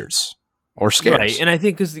monsters or scares. Right. And I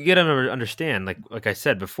think, because you got to understand, like I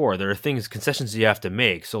said before, there are concessions you have to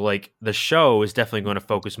make. So, like, the show is definitely going to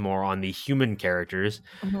focus more on the human characters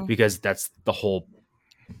because that's the whole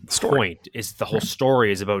point. Is the whole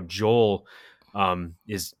story is about Joel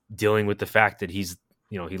is dealing with the fact that he's,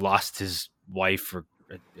 he lost his wife,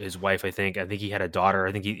 I think he had a daughter.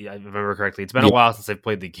 I remember correctly. It's been a while since I've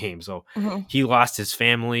played the game. So he lost his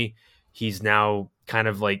family. He's now kind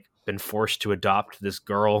of like been forced to adopt this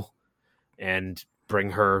girl and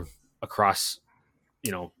bring her across,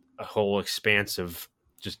 a whole expanse of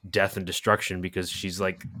just death and destruction, because she's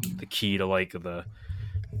like the key to like the,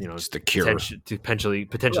 just the cure, potentially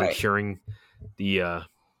curing the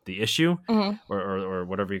issue or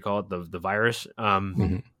whatever you call it, the virus.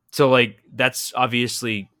 So like, that's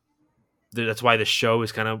obviously, that's why the show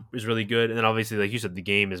is really good. And then obviously, like you said, the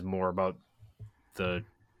game is more about the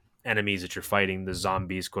enemies that you're fighting, the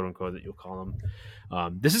zombies, quote unquote, that you'll call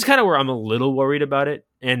them. This is kind of where I'm a little worried about it,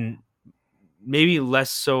 and maybe less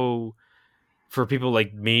so for people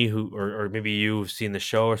like me who, or maybe you've seen the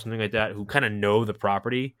show or something like that, who kind of know the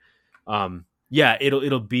property. Yeah,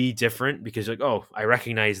 it'll be different because, like, oh, I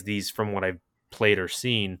recognize these from what I've played or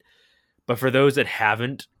seen. But for those that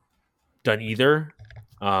haven't done either,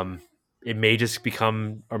 it may just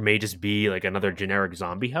be like another generic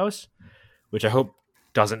zombie house, which I hope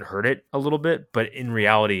doesn't hurt it a little bit. But in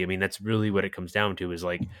reality, I mean, that's really what it comes down to, is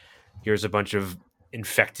like, here's a bunch of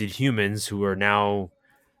infected humans who are now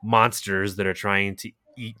monsters that are trying to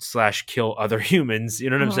eat/kill other humans. You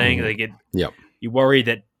know what I'm saying? Like, you worry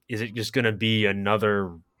that, is it just going to be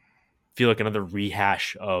another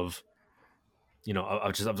rehash of,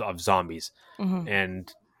 of zombies?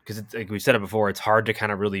 And because it's like we said it before, it's hard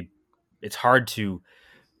to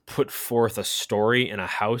put forth a story in a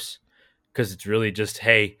house, because it's really just,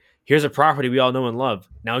 hey, here's a property we all know and love.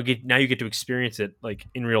 Now you get to experience it like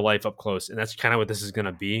in real life up close, and that's kind of what this is going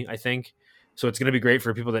to be, I think. So it's going to be great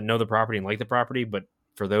for people that know the property and like the property, but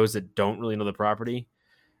for those that don't really know the property,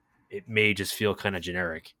 it may just feel kind of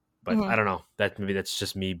generic. But I don't know. Maybe that's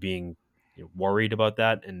just me being worried about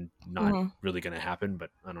that and not really going to happen.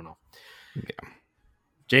 But I don't know. Yeah.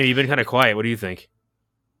 Jamie, you've been kind of quiet. What do you think?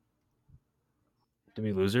 Did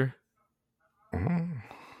we lose her? I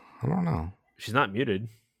don't know. She's not muted.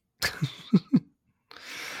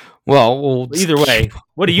 Well, either way,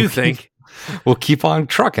 what do you think? We'll keep on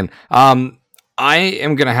trucking. I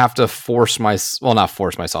am going to have to not force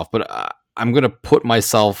myself, but I'm going to put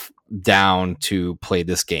myself down to play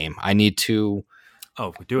this game. I need to.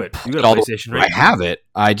 Oh, do it. You got a PlayStation, right? I have it.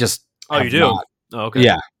 I just. Oh, you do? Not. Oh, okay.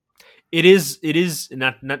 Yeah. It is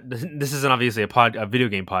not. This isn't obviously a video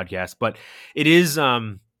game podcast, but it is.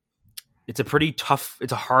 It's a pretty tough.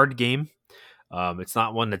 It's a hard game. It's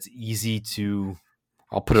not one that's easy to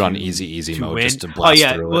I'll put it on easy to mode win. just to blast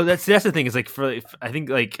through well, it. that's the thing. Is like I think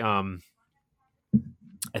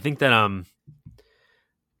that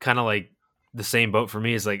kind of like the same boat for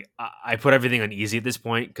me is like I put everything on easy at this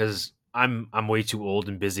point because I'm way too old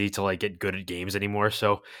and busy to like get good at games anymore.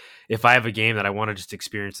 So if I have a game that I want to just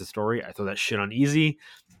experience the story, I throw that shit on easy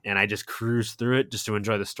and I just cruise through it just to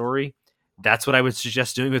enjoy the story. That's what I would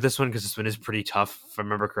suggest doing with this one because this one is pretty tough if I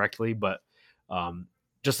remember correctly. But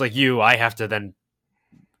just like you, I have to then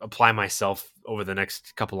apply myself over the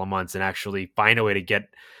next couple of months and actually find a way to get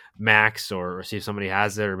max or see if somebody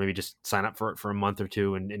has it or maybe just sign up for it for a month or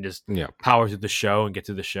two and just power through the show and get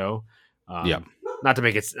through the show. Not to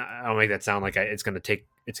make it, I don't make that sound like it's going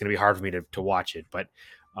to be hard for me to watch it, but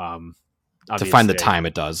to find the time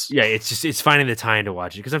it does. Yeah. It's finding the time to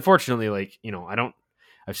watch it. Cause unfortunately, like,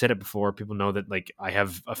 I've said it before, people know that like I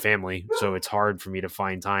have a family, so it's hard for me to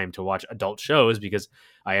find time to watch adult shows because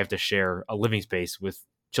I have to share a living space with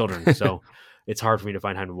children. So it's hard for me to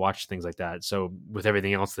find time to watch things like that. So with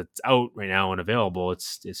everything else that's out right now and available,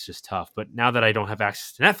 it's just tough. But now that I don't have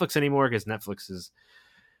access to Netflix anymore, because Netflix is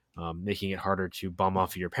making it harder to bum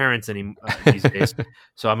off of your parents these days.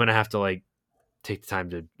 So I'm going to have to like take the time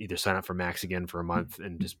to either sign up for Max again for a month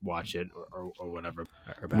and just watch it or whatever.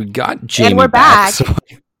 We got Jamie and we're back.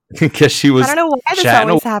 Because she was I don't know why this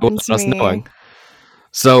always happens to me.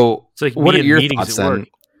 So it's like what are your meetings thoughts then?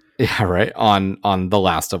 Yeah, right. On The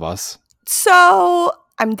Last of Us. So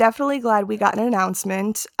I'm definitely glad we got an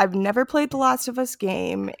announcement. I've never played The Last of Us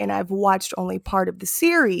game, and I've watched only part of the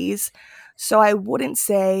series. So I wouldn't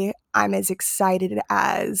say I'm as excited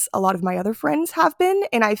as a lot of my other friends have been.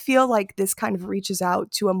 And I feel like this kind of reaches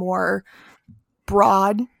out to a more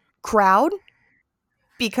broad crowd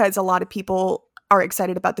because a lot of people are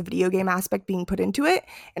excited about the video game aspect being put into it.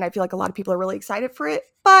 And I feel like a lot of people are really excited for it.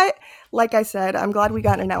 But like I said, I'm glad we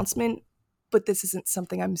got an announcement, but this isn't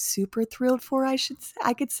something I'm super thrilled for, I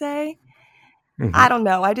could say. Mm-hmm. I don't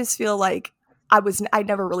know. I just feel like I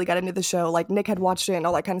never really got into the show. Like Nick had watched it and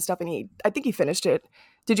all that kind of stuff. And I think he finished it.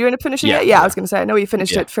 Did you end up finishing it? Yeah, I was going to say, I know he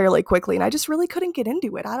finished it fairly quickly and I just really couldn't get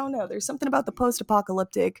into it. I don't know. There's something about the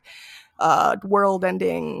post-apocalyptic world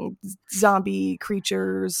ending, zombie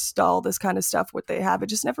creatures, all this kind of stuff, what they have. It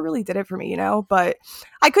just never really did it for me, But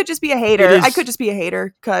I could just be a hater. I could just be a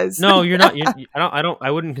hater because no, you're not.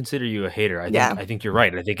 I wouldn't consider you a hater. I think you're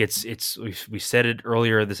right. I think it's we said it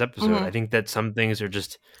earlier this episode. Mm-hmm. I think that some things are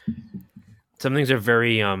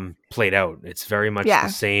very played out. It's very much the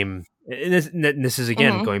same. And this is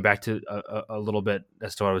again going back to a little bit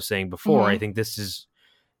as to what I was saying before. I think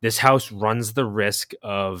this house runs the risk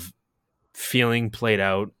of feeling played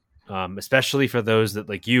out, especially for those that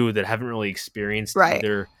like you that haven't really experienced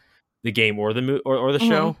either the game or the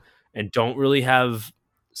show and don't really have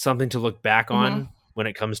something to look back on when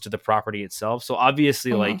it comes to the property itself. So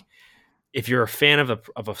obviously, like if you're a fan of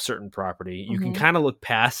a certain property, you can kind of look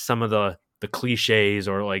past some of the cliches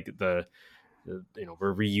or like the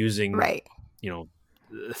we're reusing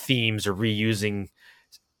themes or reusing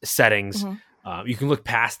settings. You can look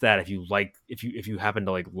past that if you happen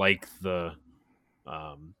to like the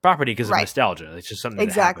property because of nostalgia. It's just something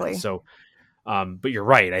that happens. So but you're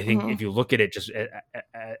right. I think if you look at it just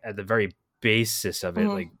at the very basis of it,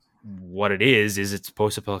 like what it is it's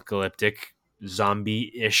post-apocalyptic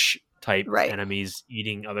zombie-ish type enemies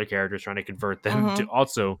eating other characters, trying to convert them to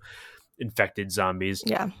also infected zombies.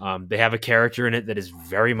 They have a character in it that is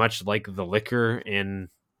very much like the liquor in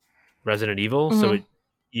Resident Evil, so it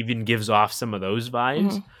even gives off some of those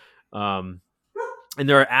vibes. And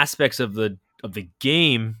there are aspects of the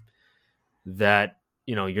game that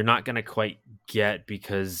you're not going to quite get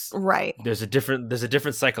because there's a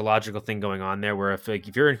different psychological thing going on there where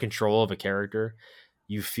if you're in control of a character,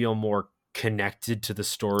 you feel more connected to the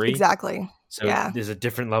story. Exactly. So there's a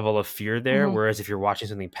different level of fear there. Whereas if you're watching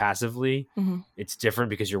something passively, it's different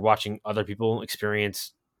because you're watching other people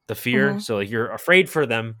experience the fear. So like you're afraid for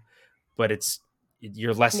them, but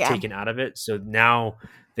you're less taken out of it. So now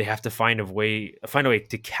they have to find a way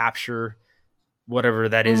to capture whatever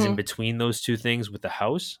that is in between those two things with the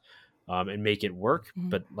house and make it work.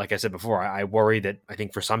 But like I said before, I worry that I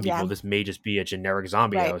think for some people this may just be a generic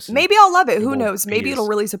zombie house. Maybe I'll love it. Who knows? Maybe it'll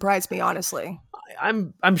really surprise me, honestly.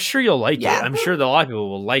 I'm sure you'll like it. I'm sure that a lot of people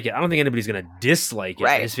will like it. I don't think anybody's going to dislike it.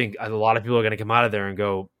 I just think a lot of people are going to come out of there and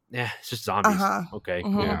go, it's just zombies. Okay.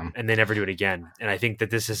 And they never do it again. And I think that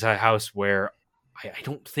this is a house where I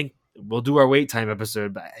don't think we'll do our wait time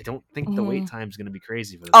episode, but I don't think the wait time is going to be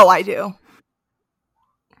crazy for this. Oh, I do.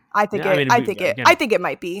 I think it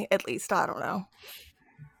might be, at least. I don't know.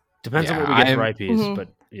 Depends on what we get for IPs, but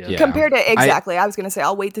compared to I was going to say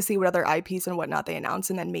I'll wait to see what other IPs and whatnot they announce,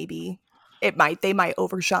 and then maybe they might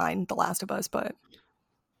overshine The Last of Us, but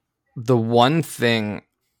the one thing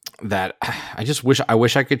that I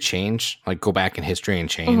wish I could change, like go back in history and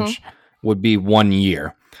change, would be 1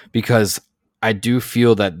 year, because I do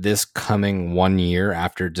feel that this coming 1 year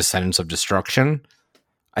after Descendants of Destruction,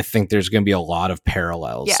 I think there's going to be a lot of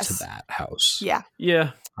parallels to that house. Yeah.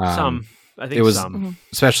 Yeah. Some. I think it was some.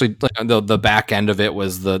 especially the back end of it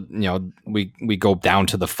was we go down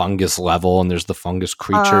to the fungus level, and there's the fungus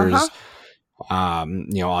creatures.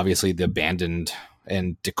 Obviously the abandoned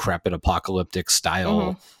and decrepit apocalyptic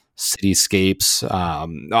style cityscapes.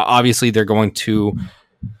 Obviously they're going to,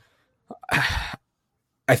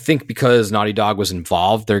 I think because Naughty Dog was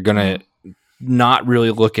involved, they're going to not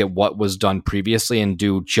really look at what was done previously and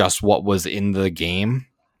do just what was in the game.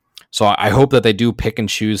 So I hope that they do pick and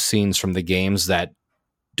choose scenes from the games that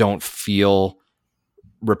don't feel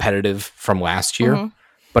repetitive from last year.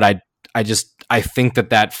 But I think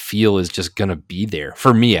that feel is just going to be there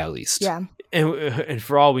for me, at least. Yeah. And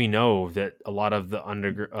for all we know, that a lot of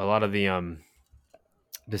the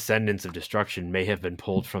Descendants of Destruction may have been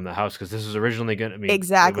pulled from the house, because this was originally going to be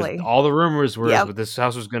exactly. All the rumors were that this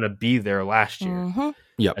house was going to be there last year.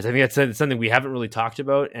 Yep. I think that's something we haven't really talked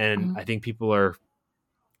about, and I think people are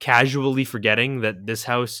casually forgetting that this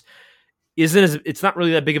house it's not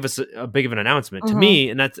really that big of an announcement to me,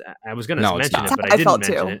 and that's I was going to mention it, but I didn't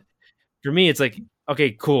mention it. For me, it's like,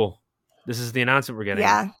 okay, cool. This is the announcement we're getting.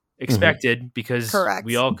 Yeah. Expected, because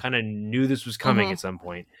we all kind of knew this was coming at some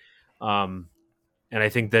point. And I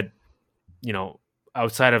think that,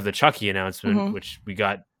 outside of the Chucky announcement, which we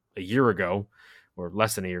got a year ago, or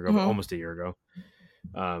less than a year ago, but almost a year ago.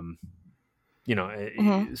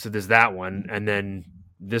 So there's that one, and then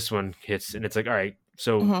this one hits, and it's like, all right,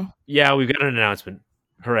 so we've got an announcement.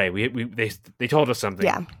 Hooray! They told us something.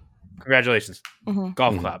 Yeah. Congratulations.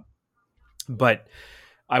 Golf clap. But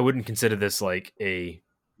I wouldn't consider this like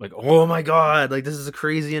oh my god, like this is a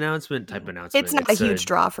crazy announcement type announcement. It's not a huge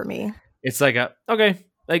draw for me. It's like okay,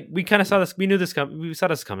 like we kind of saw this. We knew this coming. We saw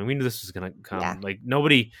this coming. We knew this was gonna come. Yeah. Like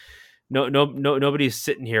nobody's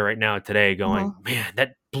sitting here right now today going, man,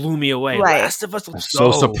 that blew me away. Right. Last of Us was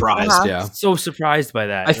so surprised. Yeah, so surprised by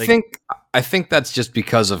that. I think that's just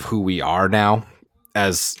because of who we are now,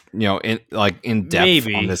 as in depth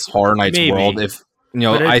on this Horror Nights world. If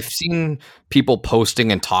I've seen people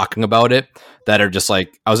posting and talking about it that are just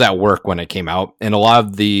like, I was at work when it came out, and a lot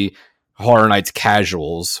of the Horror Nights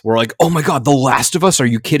casuals were like, "Oh my god, The Last of Us? Are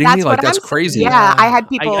you kidding me? Like that's crazy." Yeah, I had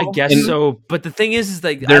people. I guess so, but the thing is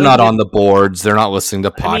like they're not on the boards. They're not listening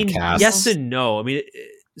to podcasts. Yes and no. I mean,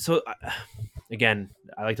 so again,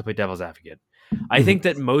 I like to play devil's advocate. I think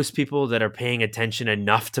that most people that are paying attention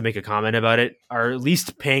enough to make a comment about it are at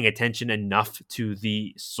least paying attention enough to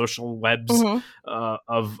the social webs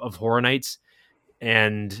of Horror Nights,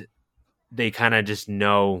 and they kind of just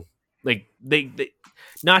know, like they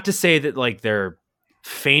not to say that like they're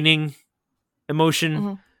feigning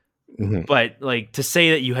emotion, but like to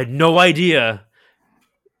say that you had no idea,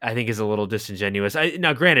 I think is a little disingenuous.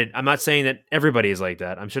 Now, granted, I'm not saying that everybody is like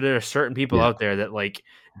that. I'm sure there are certain people out there that like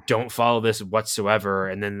don't follow this whatsoever,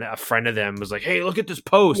 and then a friend of them was like, "Hey, look at this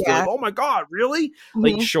post." They're like, "Oh my god, really?"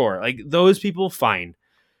 Like, sure, like those people, fine.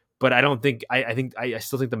 But I don't think I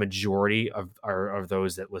still think the majority are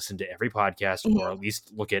those that listen to every podcast, or at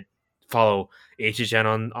least follow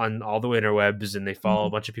HHN on all the interwebs, and they follow a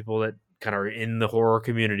bunch of people that kind of are in the horror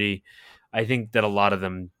community. I think that a lot of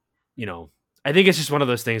them, I think it's just one of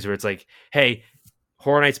those things where it's like, hey,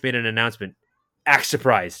 Horror Nights made an announcement. Act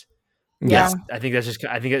surprised. Yeah. I think that's just,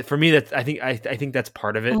 I think for me, I think that's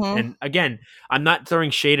part of it. And again, I'm not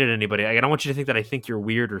throwing shade at anybody. I don't want you to think that I think you're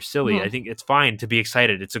weird or silly. I think it's fine to be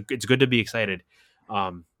excited. It's good to be excited.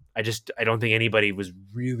 I don't think anybody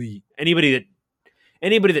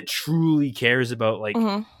that truly cares about like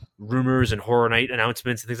rumors and Horror Night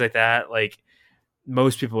announcements and things like that. Like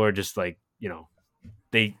most people are just like,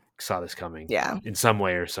 they saw this coming in some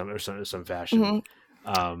way or some fashion.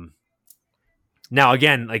 Now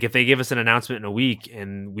again, like if they give us an announcement in a week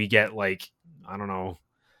and we get like, I don't know,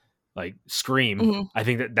 like Scream, I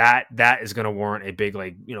think that is going to warrant a big,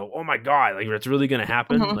 like, oh my God, like it's really going to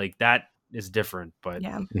happen. Like that is different. But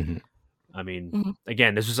I mean,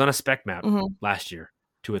 again, this was on a spec map last year,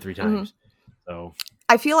 2 or 3 times. So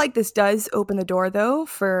I feel like this does open the door, though,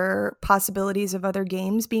 for possibilities of other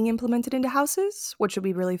games being implemented into houses, which would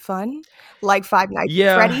be really fun. Like Five Nights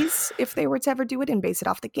at Freddy's, if they were to ever do it and base it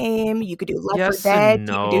off the game. You could do Left 4 Dead.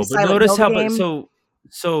 No, you could do but Silent notice Hill how. game.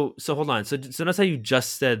 So hold on. So notice how you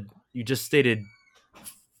just stated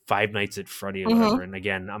Five Nights at Freddy or whatever. And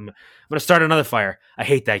again, I'm gonna start another fire. I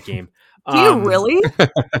hate that game. Do you really?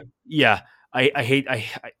 Yeah, I hate.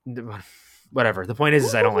 whatever. The point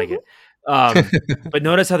is I don't like it. But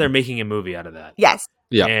notice how they're making a movie out of that. Yes.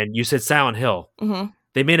 Yeah. And you said Silent Hill. Mm-hmm.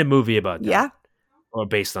 They made a movie about that. Yeah. Or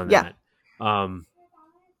based on Yeah. that.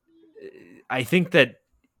 I think that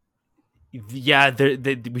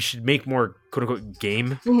we should make more quote unquote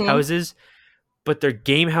game houses, but they're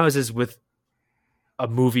game houses with a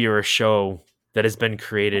movie or a show that has been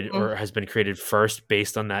created or has been created first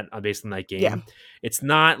based on that game. Yeah. It's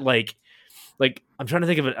not like I'm trying to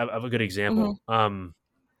think of a good example.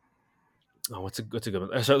 What's a good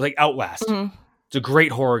one? So like Outlast. It's a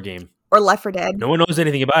great horror game. Or Left 4 Dead. No one knows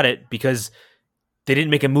anything about it because they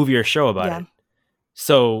didn't make a movie or show about it.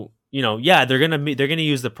 So, they're gonna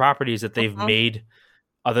use the properties that they've made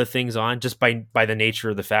other things on just by the nature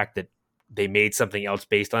of the fact that they made something else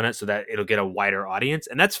based on it so that it'll get a wider audience.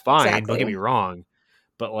 And that's fine. Exactly. Don't get me wrong.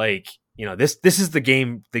 But this is the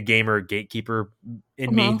gamer gatekeeper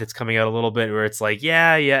in me that's coming out a little bit where it's like,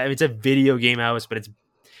 I mean, it's a video game house, but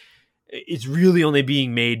it's really only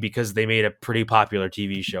being made because they made a pretty popular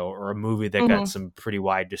TV show or a movie that got some pretty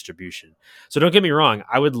wide distribution. So don't get me wrong.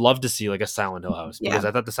 I would love to see like a Silent Hill house because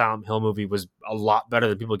I thought the Silent Hill movie was a lot better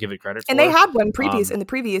than people give it credit for. And they had one in the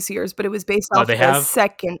previous years, but it was based off the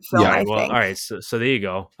second film, I think. All right. So there you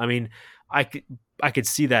go. I mean, I could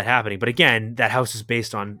see that happening. But again, that house is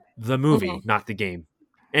based on the movie, not the game.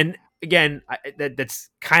 And again, that's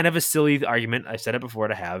kind of a silly argument. I said it before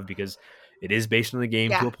to have because it is based on the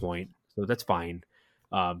game to a point. So that's fine.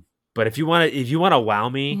 But if you want to wow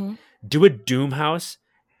me, do a Doom house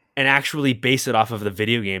and actually base it off of the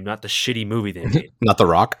video game, not the shitty movie they made. Not The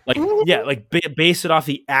Rock. Base it off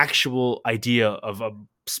the actual idea of a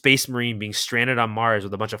space marine being stranded on Mars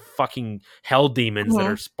with a bunch of fucking hell demons that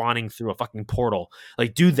are spawning through a fucking portal.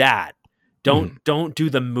 Like, do that. Don't do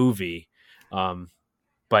the movie.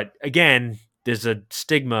 But again, there's a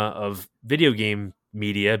stigma of video game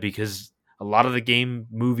media because a lot of the game,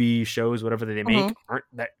 movie, shows, whatever that they make aren't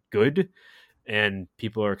that good. And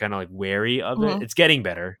people are kind of like wary of it. It's getting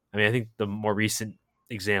better. I mean, I think the more recent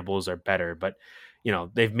examples are better, but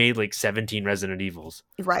they've made like 17 Resident Evils.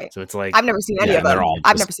 Right. So it's like, I've never seen any of them.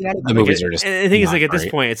 I've never seen any of them. The movies are just. And the thing is, like, at this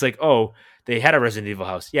point, it's like, oh, they had a Resident Evil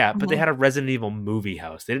house. Yeah, but they had a Resident Evil movie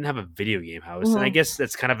house. They didn't have a video game house. And I guess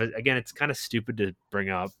that's kind of, it's kind of stupid to bring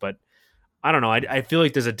up, but I don't know. I feel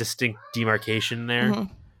like there's a distinct demarcation there.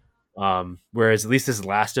 Whereas at least this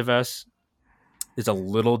Last of Us is a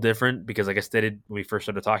little different because like I stated when we first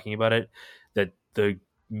started talking about it, that the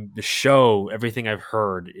show, everything I've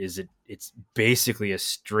heard is it's basically a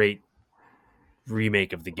straight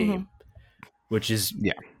remake of the game, which is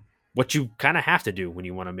what you kind of have to do when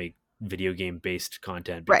you want to make video game based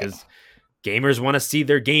content because gamers want to see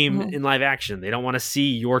their game in live action. They don't want to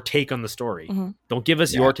see your take on the story. Don't give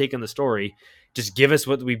us your take on the story. Just give us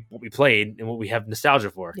what we played and what we have nostalgia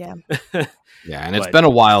for. Yeah. And it's been a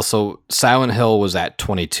while. So Silent Hill was at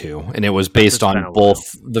 22, and it was based on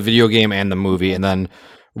both the video game and the movie. And then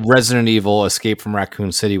Resident Evil: Escape from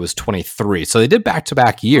Raccoon City was 23. So they did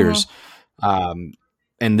back-to-back years. And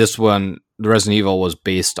this one, the Resident Evil, was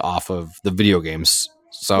based off of the video games.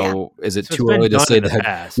 So is it too early to say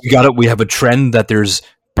that we have a trend that there's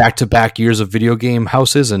back-to-back years of video game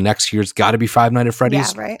houses, and next year's got to be Five Nights at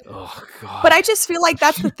Freddy's? Yeah, right. Oh, God. But I just feel like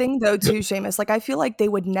that's the thing, though, too, Seamus. Like, I feel like they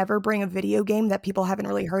would never bring a video game that people haven't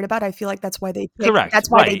really heard about. I feel like that's why they pick,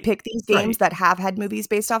 they pick these games that have had movies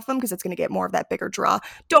based off them because it's going to get more of that bigger draw.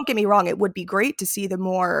 Don't get me wrong; it would be great to see the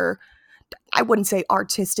more, I wouldn't say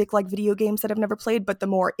artistic like video games that I've never played, but the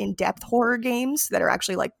more in-depth horror games that are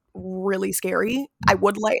actually like really scary. I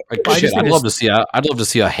would like. I'd love to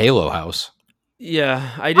see a Halo house. Yeah,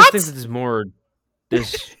 I just think that there's more.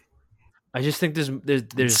 I just think there's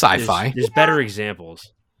sci-fi. There's better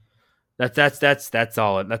examples. That's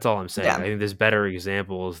all I'm saying. Yeah. I think there's better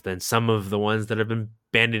examples than some of the ones that have been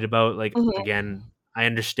bandied about. Like again, I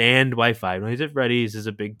understand why Five Nights at Freddy's is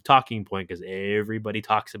a big talking point because everybody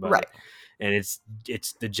talks about it, and it's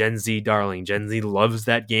the Gen Z darling. Gen Z loves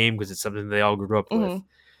that game because it's something they all grew up with.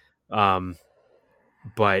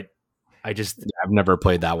 But I've never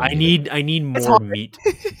played that one. I need more meat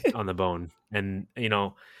on the bone, and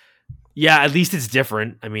at least it's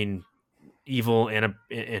different. I mean, evil and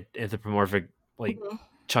anthropomorphic like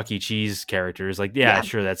Chuck E. Cheese characters. Like,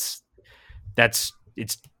 sure, that's it's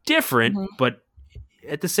different, but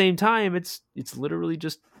at the same time, it's literally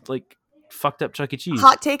just like fucked up Chuck E. Cheese.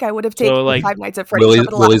 Hot take: I would have taken Five Nights at Freddy's.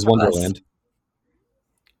 Willy's Wonderland.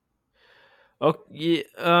 Oh yeah.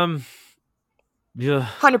 Yeah,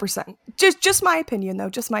 100%. Just my opinion, though.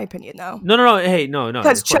 No. Hey, no.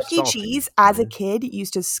 Because Chuck E. Cheese, as a kid,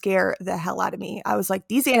 used to scare the hell out of me. I was like,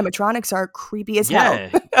 these animatronics are creepy as hell.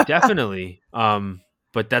 Definitely.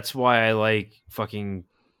 but that's why I like fucking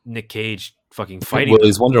Nick Cage fucking fighting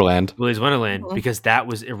Willy's Wonderland. Willy's Wonderland, because that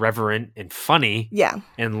was irreverent and funny,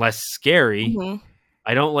 and less scary.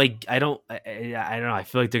 I don't know. I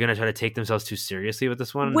feel like they're gonna try to take themselves too seriously with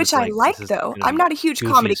this one, which I like though. I'm not a huge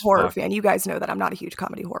comedy horror fan. You guys know that I'm not a huge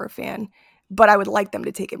comedy horror fan, but I would like them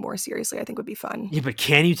to take it more seriously. I think would be fun. Yeah, but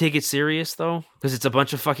can you take it serious though? Because it's a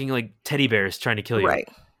bunch of fucking like teddy bears trying to kill you, right?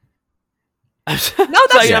 No,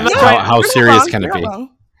 that's like, how serious can it be?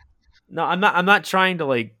 No, I'm not trying to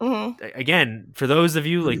like. Again, for those of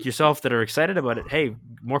you like yourself that are excited about it, hey,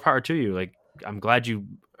 more power to you. Like, I'm glad you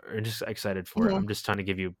are just excited for it. I'm just trying to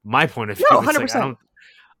give you my point of view. No, 100%.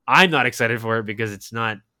 I'm not excited for it because it's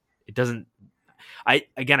not. It doesn't. I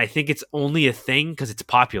think it's only a thing because it's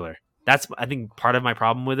popular. That's I think part of my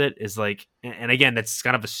problem with it is like, and again, that's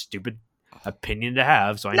kind of a stupid opinion to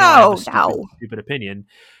have. So I know I have a stupid opinion,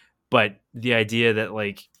 but the idea that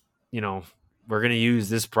like, you know, we're gonna use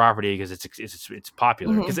this property because it's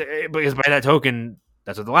popular because by that token,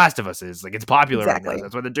 that's what The Last of Us is. Like, it's popular right now.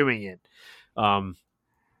 That's why they're doing it.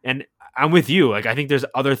 And I'm with you. Like, I think there's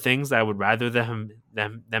other things that I would rather them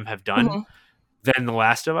have done than The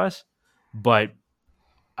Last of Us, but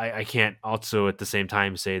I can't also at the same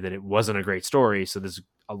time say that it wasn't a great story. So there's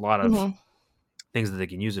a lot of things that they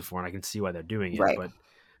can use it for, and I can see why they're doing it. Right. But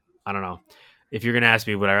I don't know. If you're gonna ask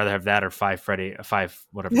me, would I rather have that or five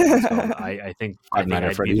whatever it's called? I think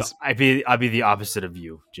I'd be the opposite of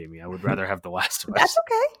you, Jamie. I would rather have The Last of Us. That's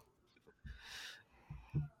okay.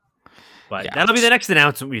 But that'll be the next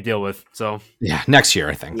announcement we deal with. So next year,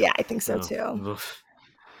 I think. Yeah, I think so too.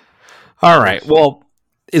 All right. Well,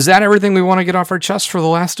 is that everything we want to get off our chest for The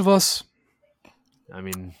Last of Us? I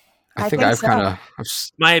mean, I think I've kind of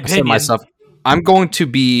my opinion. Myself, I'm going to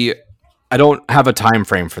be. I don't have a time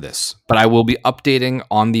frame for this, but I will be updating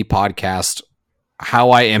on the podcast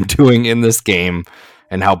how I am doing in this game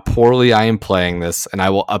and how poorly I am playing this, and I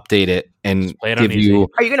will update it and give you.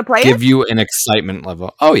 Are you going to play give you an excitement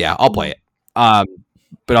level? Oh yeah, I'll play it.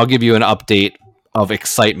 But I'll give you an update of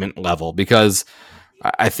excitement level because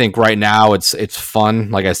I think right now it's fun.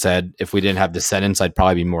 Like I said, if we didn't have Descendants, I'd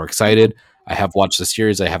probably be more excited. I have watched the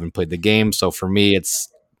series. I haven't played the game, so for me,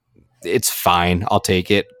 it's fine. I'll take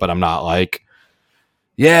it, but I'm not like,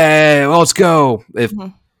 yeah, well, let's go.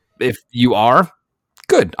 If you are,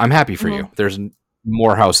 good. I'm happy for you. There's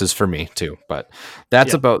more houses for me too, but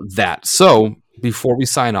that's about that. So before we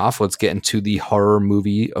sign off, let's get into the horror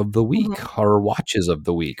movie of the week, horror watches of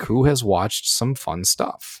the week. Who has watched some fun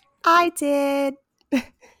stuff? I did.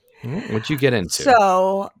 What'd you get into?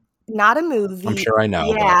 So, not a movie. I'm sure I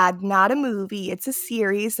know. Yeah, not a movie. It's a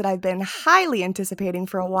series that I've been highly anticipating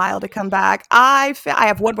for a while to come back. I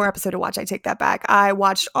have one more episode to watch. I take that back. I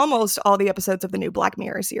watched almost all the episodes of the new Black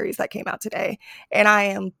Mirror series that came out today, and I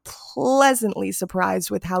am pleasantly surprised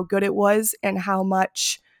with how good it was and how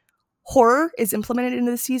much horror is implemented into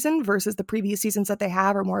the season versus the previous seasons that they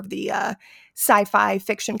have are more of the sci-fi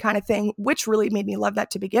fiction kind of thing, which really made me love that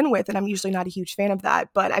to begin with. And I'm usually not a huge fan of that,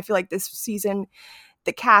 but I feel like this season,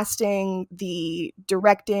 the casting, the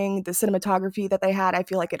directing, the cinematography that they had, I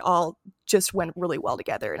feel like it all just went really well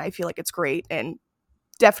together. And I feel like it's great, and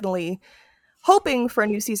definitely hoping for a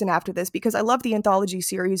new season after this because I love the anthology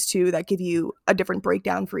series too that give you a different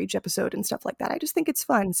breakdown for each episode and stuff like that. I just think it's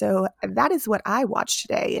fun. So that is what I watched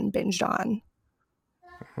today and binged on.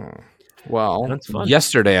 Well,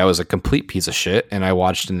 yesterday I was a complete piece of shit and I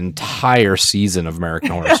watched an entire season of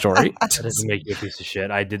American Horror Story. That doesn't make you a piece of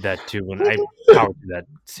shit. I did that too when I powered through that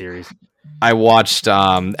series. I watched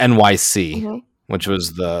NYC, which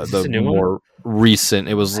was the more recent.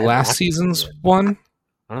 It was last season's one.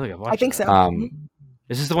 I don't think I've watched. I think so.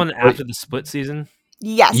 Is this the one after the split season?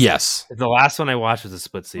 Yes. Yes. The last one I watched was the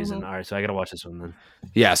split season. All right, so I gotta watch this one then.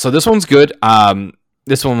 Yeah. So this one's good.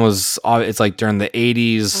 This one was. It's like during the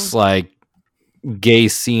 80s, like gay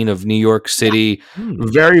scene of New York City.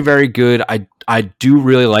 Very, very good. I do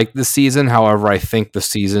really like this season. However, I think the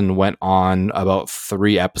season went on about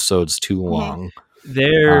 3 episodes too long.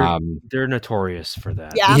 They're notorious for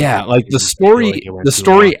that. Yeah. Like the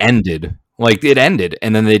story ended. Like it ended,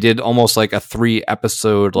 and then they did almost like a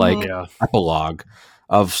 3-episode epilogue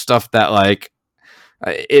of stuff that like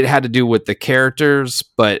it had to do with the characters,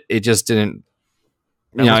 but it just didn't.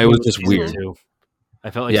 It was just weird. I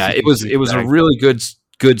felt like it was a really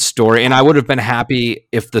good story, and I would have been happy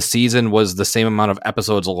if the season was the same amount of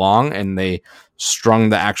episodes long and they strung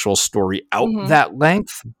the actual story out that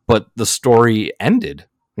length. But the story ended.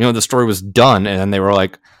 The story was done, and then they were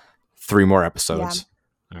like 3 more episodes.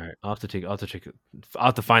 All right, I'll have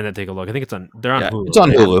to find that. Take a look. I think it's on. They're on Hulu. It's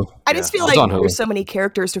on Hulu. I just feel It's like on Hulu. there's so many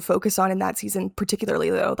characters to focus on in that season, particularly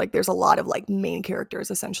though. Like there's a lot of like main characters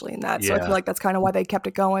essentially in that. So I feel like that's kind of why they kept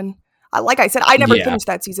it going. Like I said, I never finished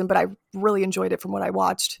that season, but I really enjoyed it from what I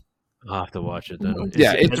watched. I'll have to watch it then.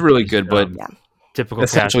 It's really good, but typical.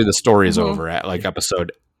 Essentially, the story is over at like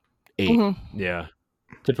episode 8. Yeah.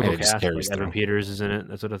 Typical cast, like through. Evan Peters is in it,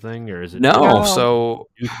 that sort of thing, or is it? No, so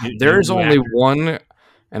there's only actor? one,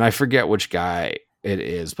 and I forget which guy it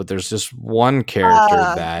is, but there's just one character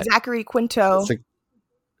that Zachary Quinto,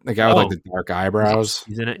 the guy with like the dark eyebrows.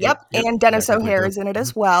 He's in it. Yep, and Dennis O'Hare is in it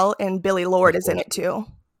as well, and Billy Lord is in it too.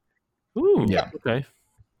 Ooh, yeah, okay,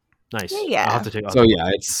 nice. Yeah. I'll have to take.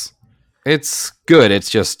 It's good. It's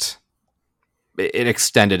just it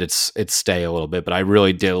extended its stay a little bit, but I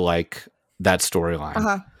really did like that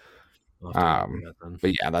storyline. But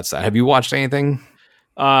yeah, that's that. Have you watched anything?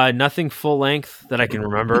 Nothing full length that I can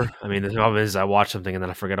remember. I mean, the problem is I watched something and then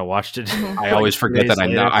I forget I watched it. I always forget that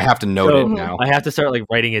I have to note it now. I have to start like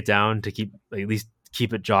writing it down to at least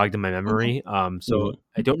keep it jogged in my memory. So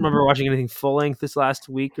I don't remember watching anything full length this last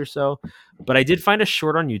week or so, but I did find a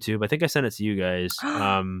short on YouTube. I think I sent it to you guys.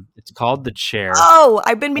 It's called The Chair. Oh,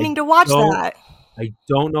 I've been meaning to watch that. I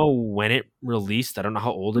don't know when it released. I don't know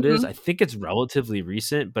how old it is. I think it's relatively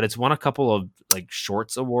recent, but it's won a couple of like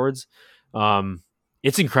shorts awards.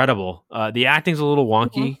 It's incredible. The acting's a little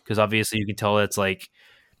wonky because obviously you can tell it's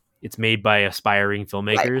made by aspiring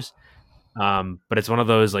filmmakers. Right. But it's one of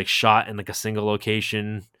those like shot in like a single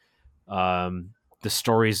location. The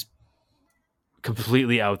story's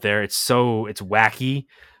completely out there. It's wacky,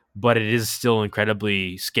 but it is still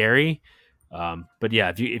incredibly scary. But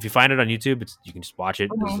yeah, if you find it on YouTube, you can just watch it.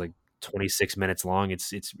 It's like 26 minutes long.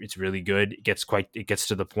 It's really good. It gets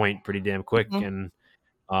to the point pretty damn quick. And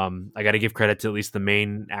I got to give credit to at least the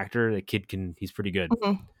main actor. The kid he's pretty good.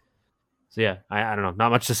 So yeah, I don't know,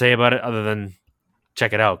 not much to say about it other than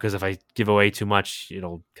check it out. Because if I give away too much,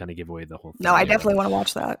 it'll kind of give away the whole thing. No, I definitely want to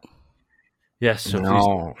watch that. Yes.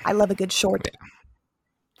 So I love a good short. Yeah.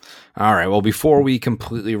 All right. Well, before we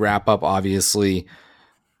completely wrap up, obviously,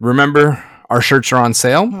 remember our shirts are on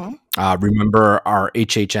sale. Remember our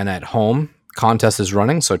HHN at Home contest is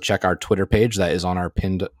running, so check our Twitter page that is on our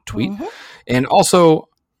pinned tweet. And also,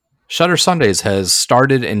 Shutter Sundays has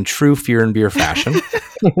started in true Fear and Beer fashion.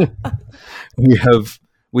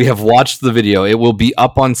 We have watched the video. It will be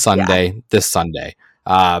up on Sunday, this Sunday.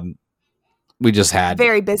 We just had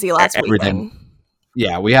very busy last weekend.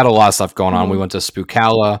 Yeah, we had a lot of stuff going on. We went to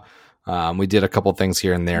Spookala. We did a couple things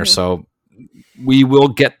here and there. So we will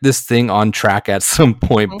get this thing on track at some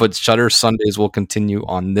point, but Shutter Sundays will continue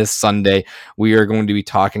on this Sunday. We are going to be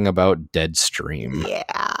talking about Deadstream.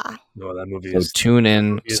 Yeah. No, that movie so tune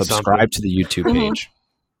in, subscribe to the YouTube page.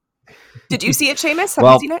 Did you see it, Seamus?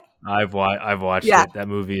 Have you seen it? I've watched it. That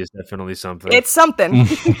movie is definitely something. It's something.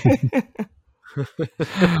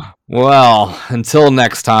 Well, until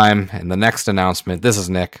next time and the next announcement, this is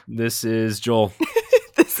Nick. This is Joel.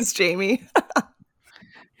 This is Jamie.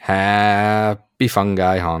 Happy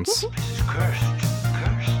fungi haunts. This is cursed.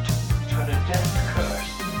 It's got a death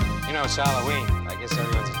curse. You know, it's Halloween. I guess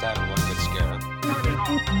everyone's entitled to one good scare.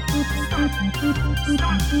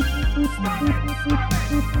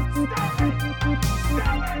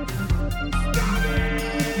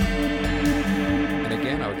 And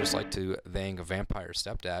again, I would just like to thank Vampire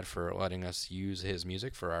Stepdad for letting us use his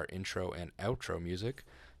music for our intro and outro music.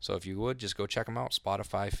 So if you would, just go check him out.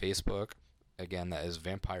 Spotify, Facebook. Again, that is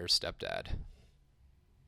Vampire Stepdad.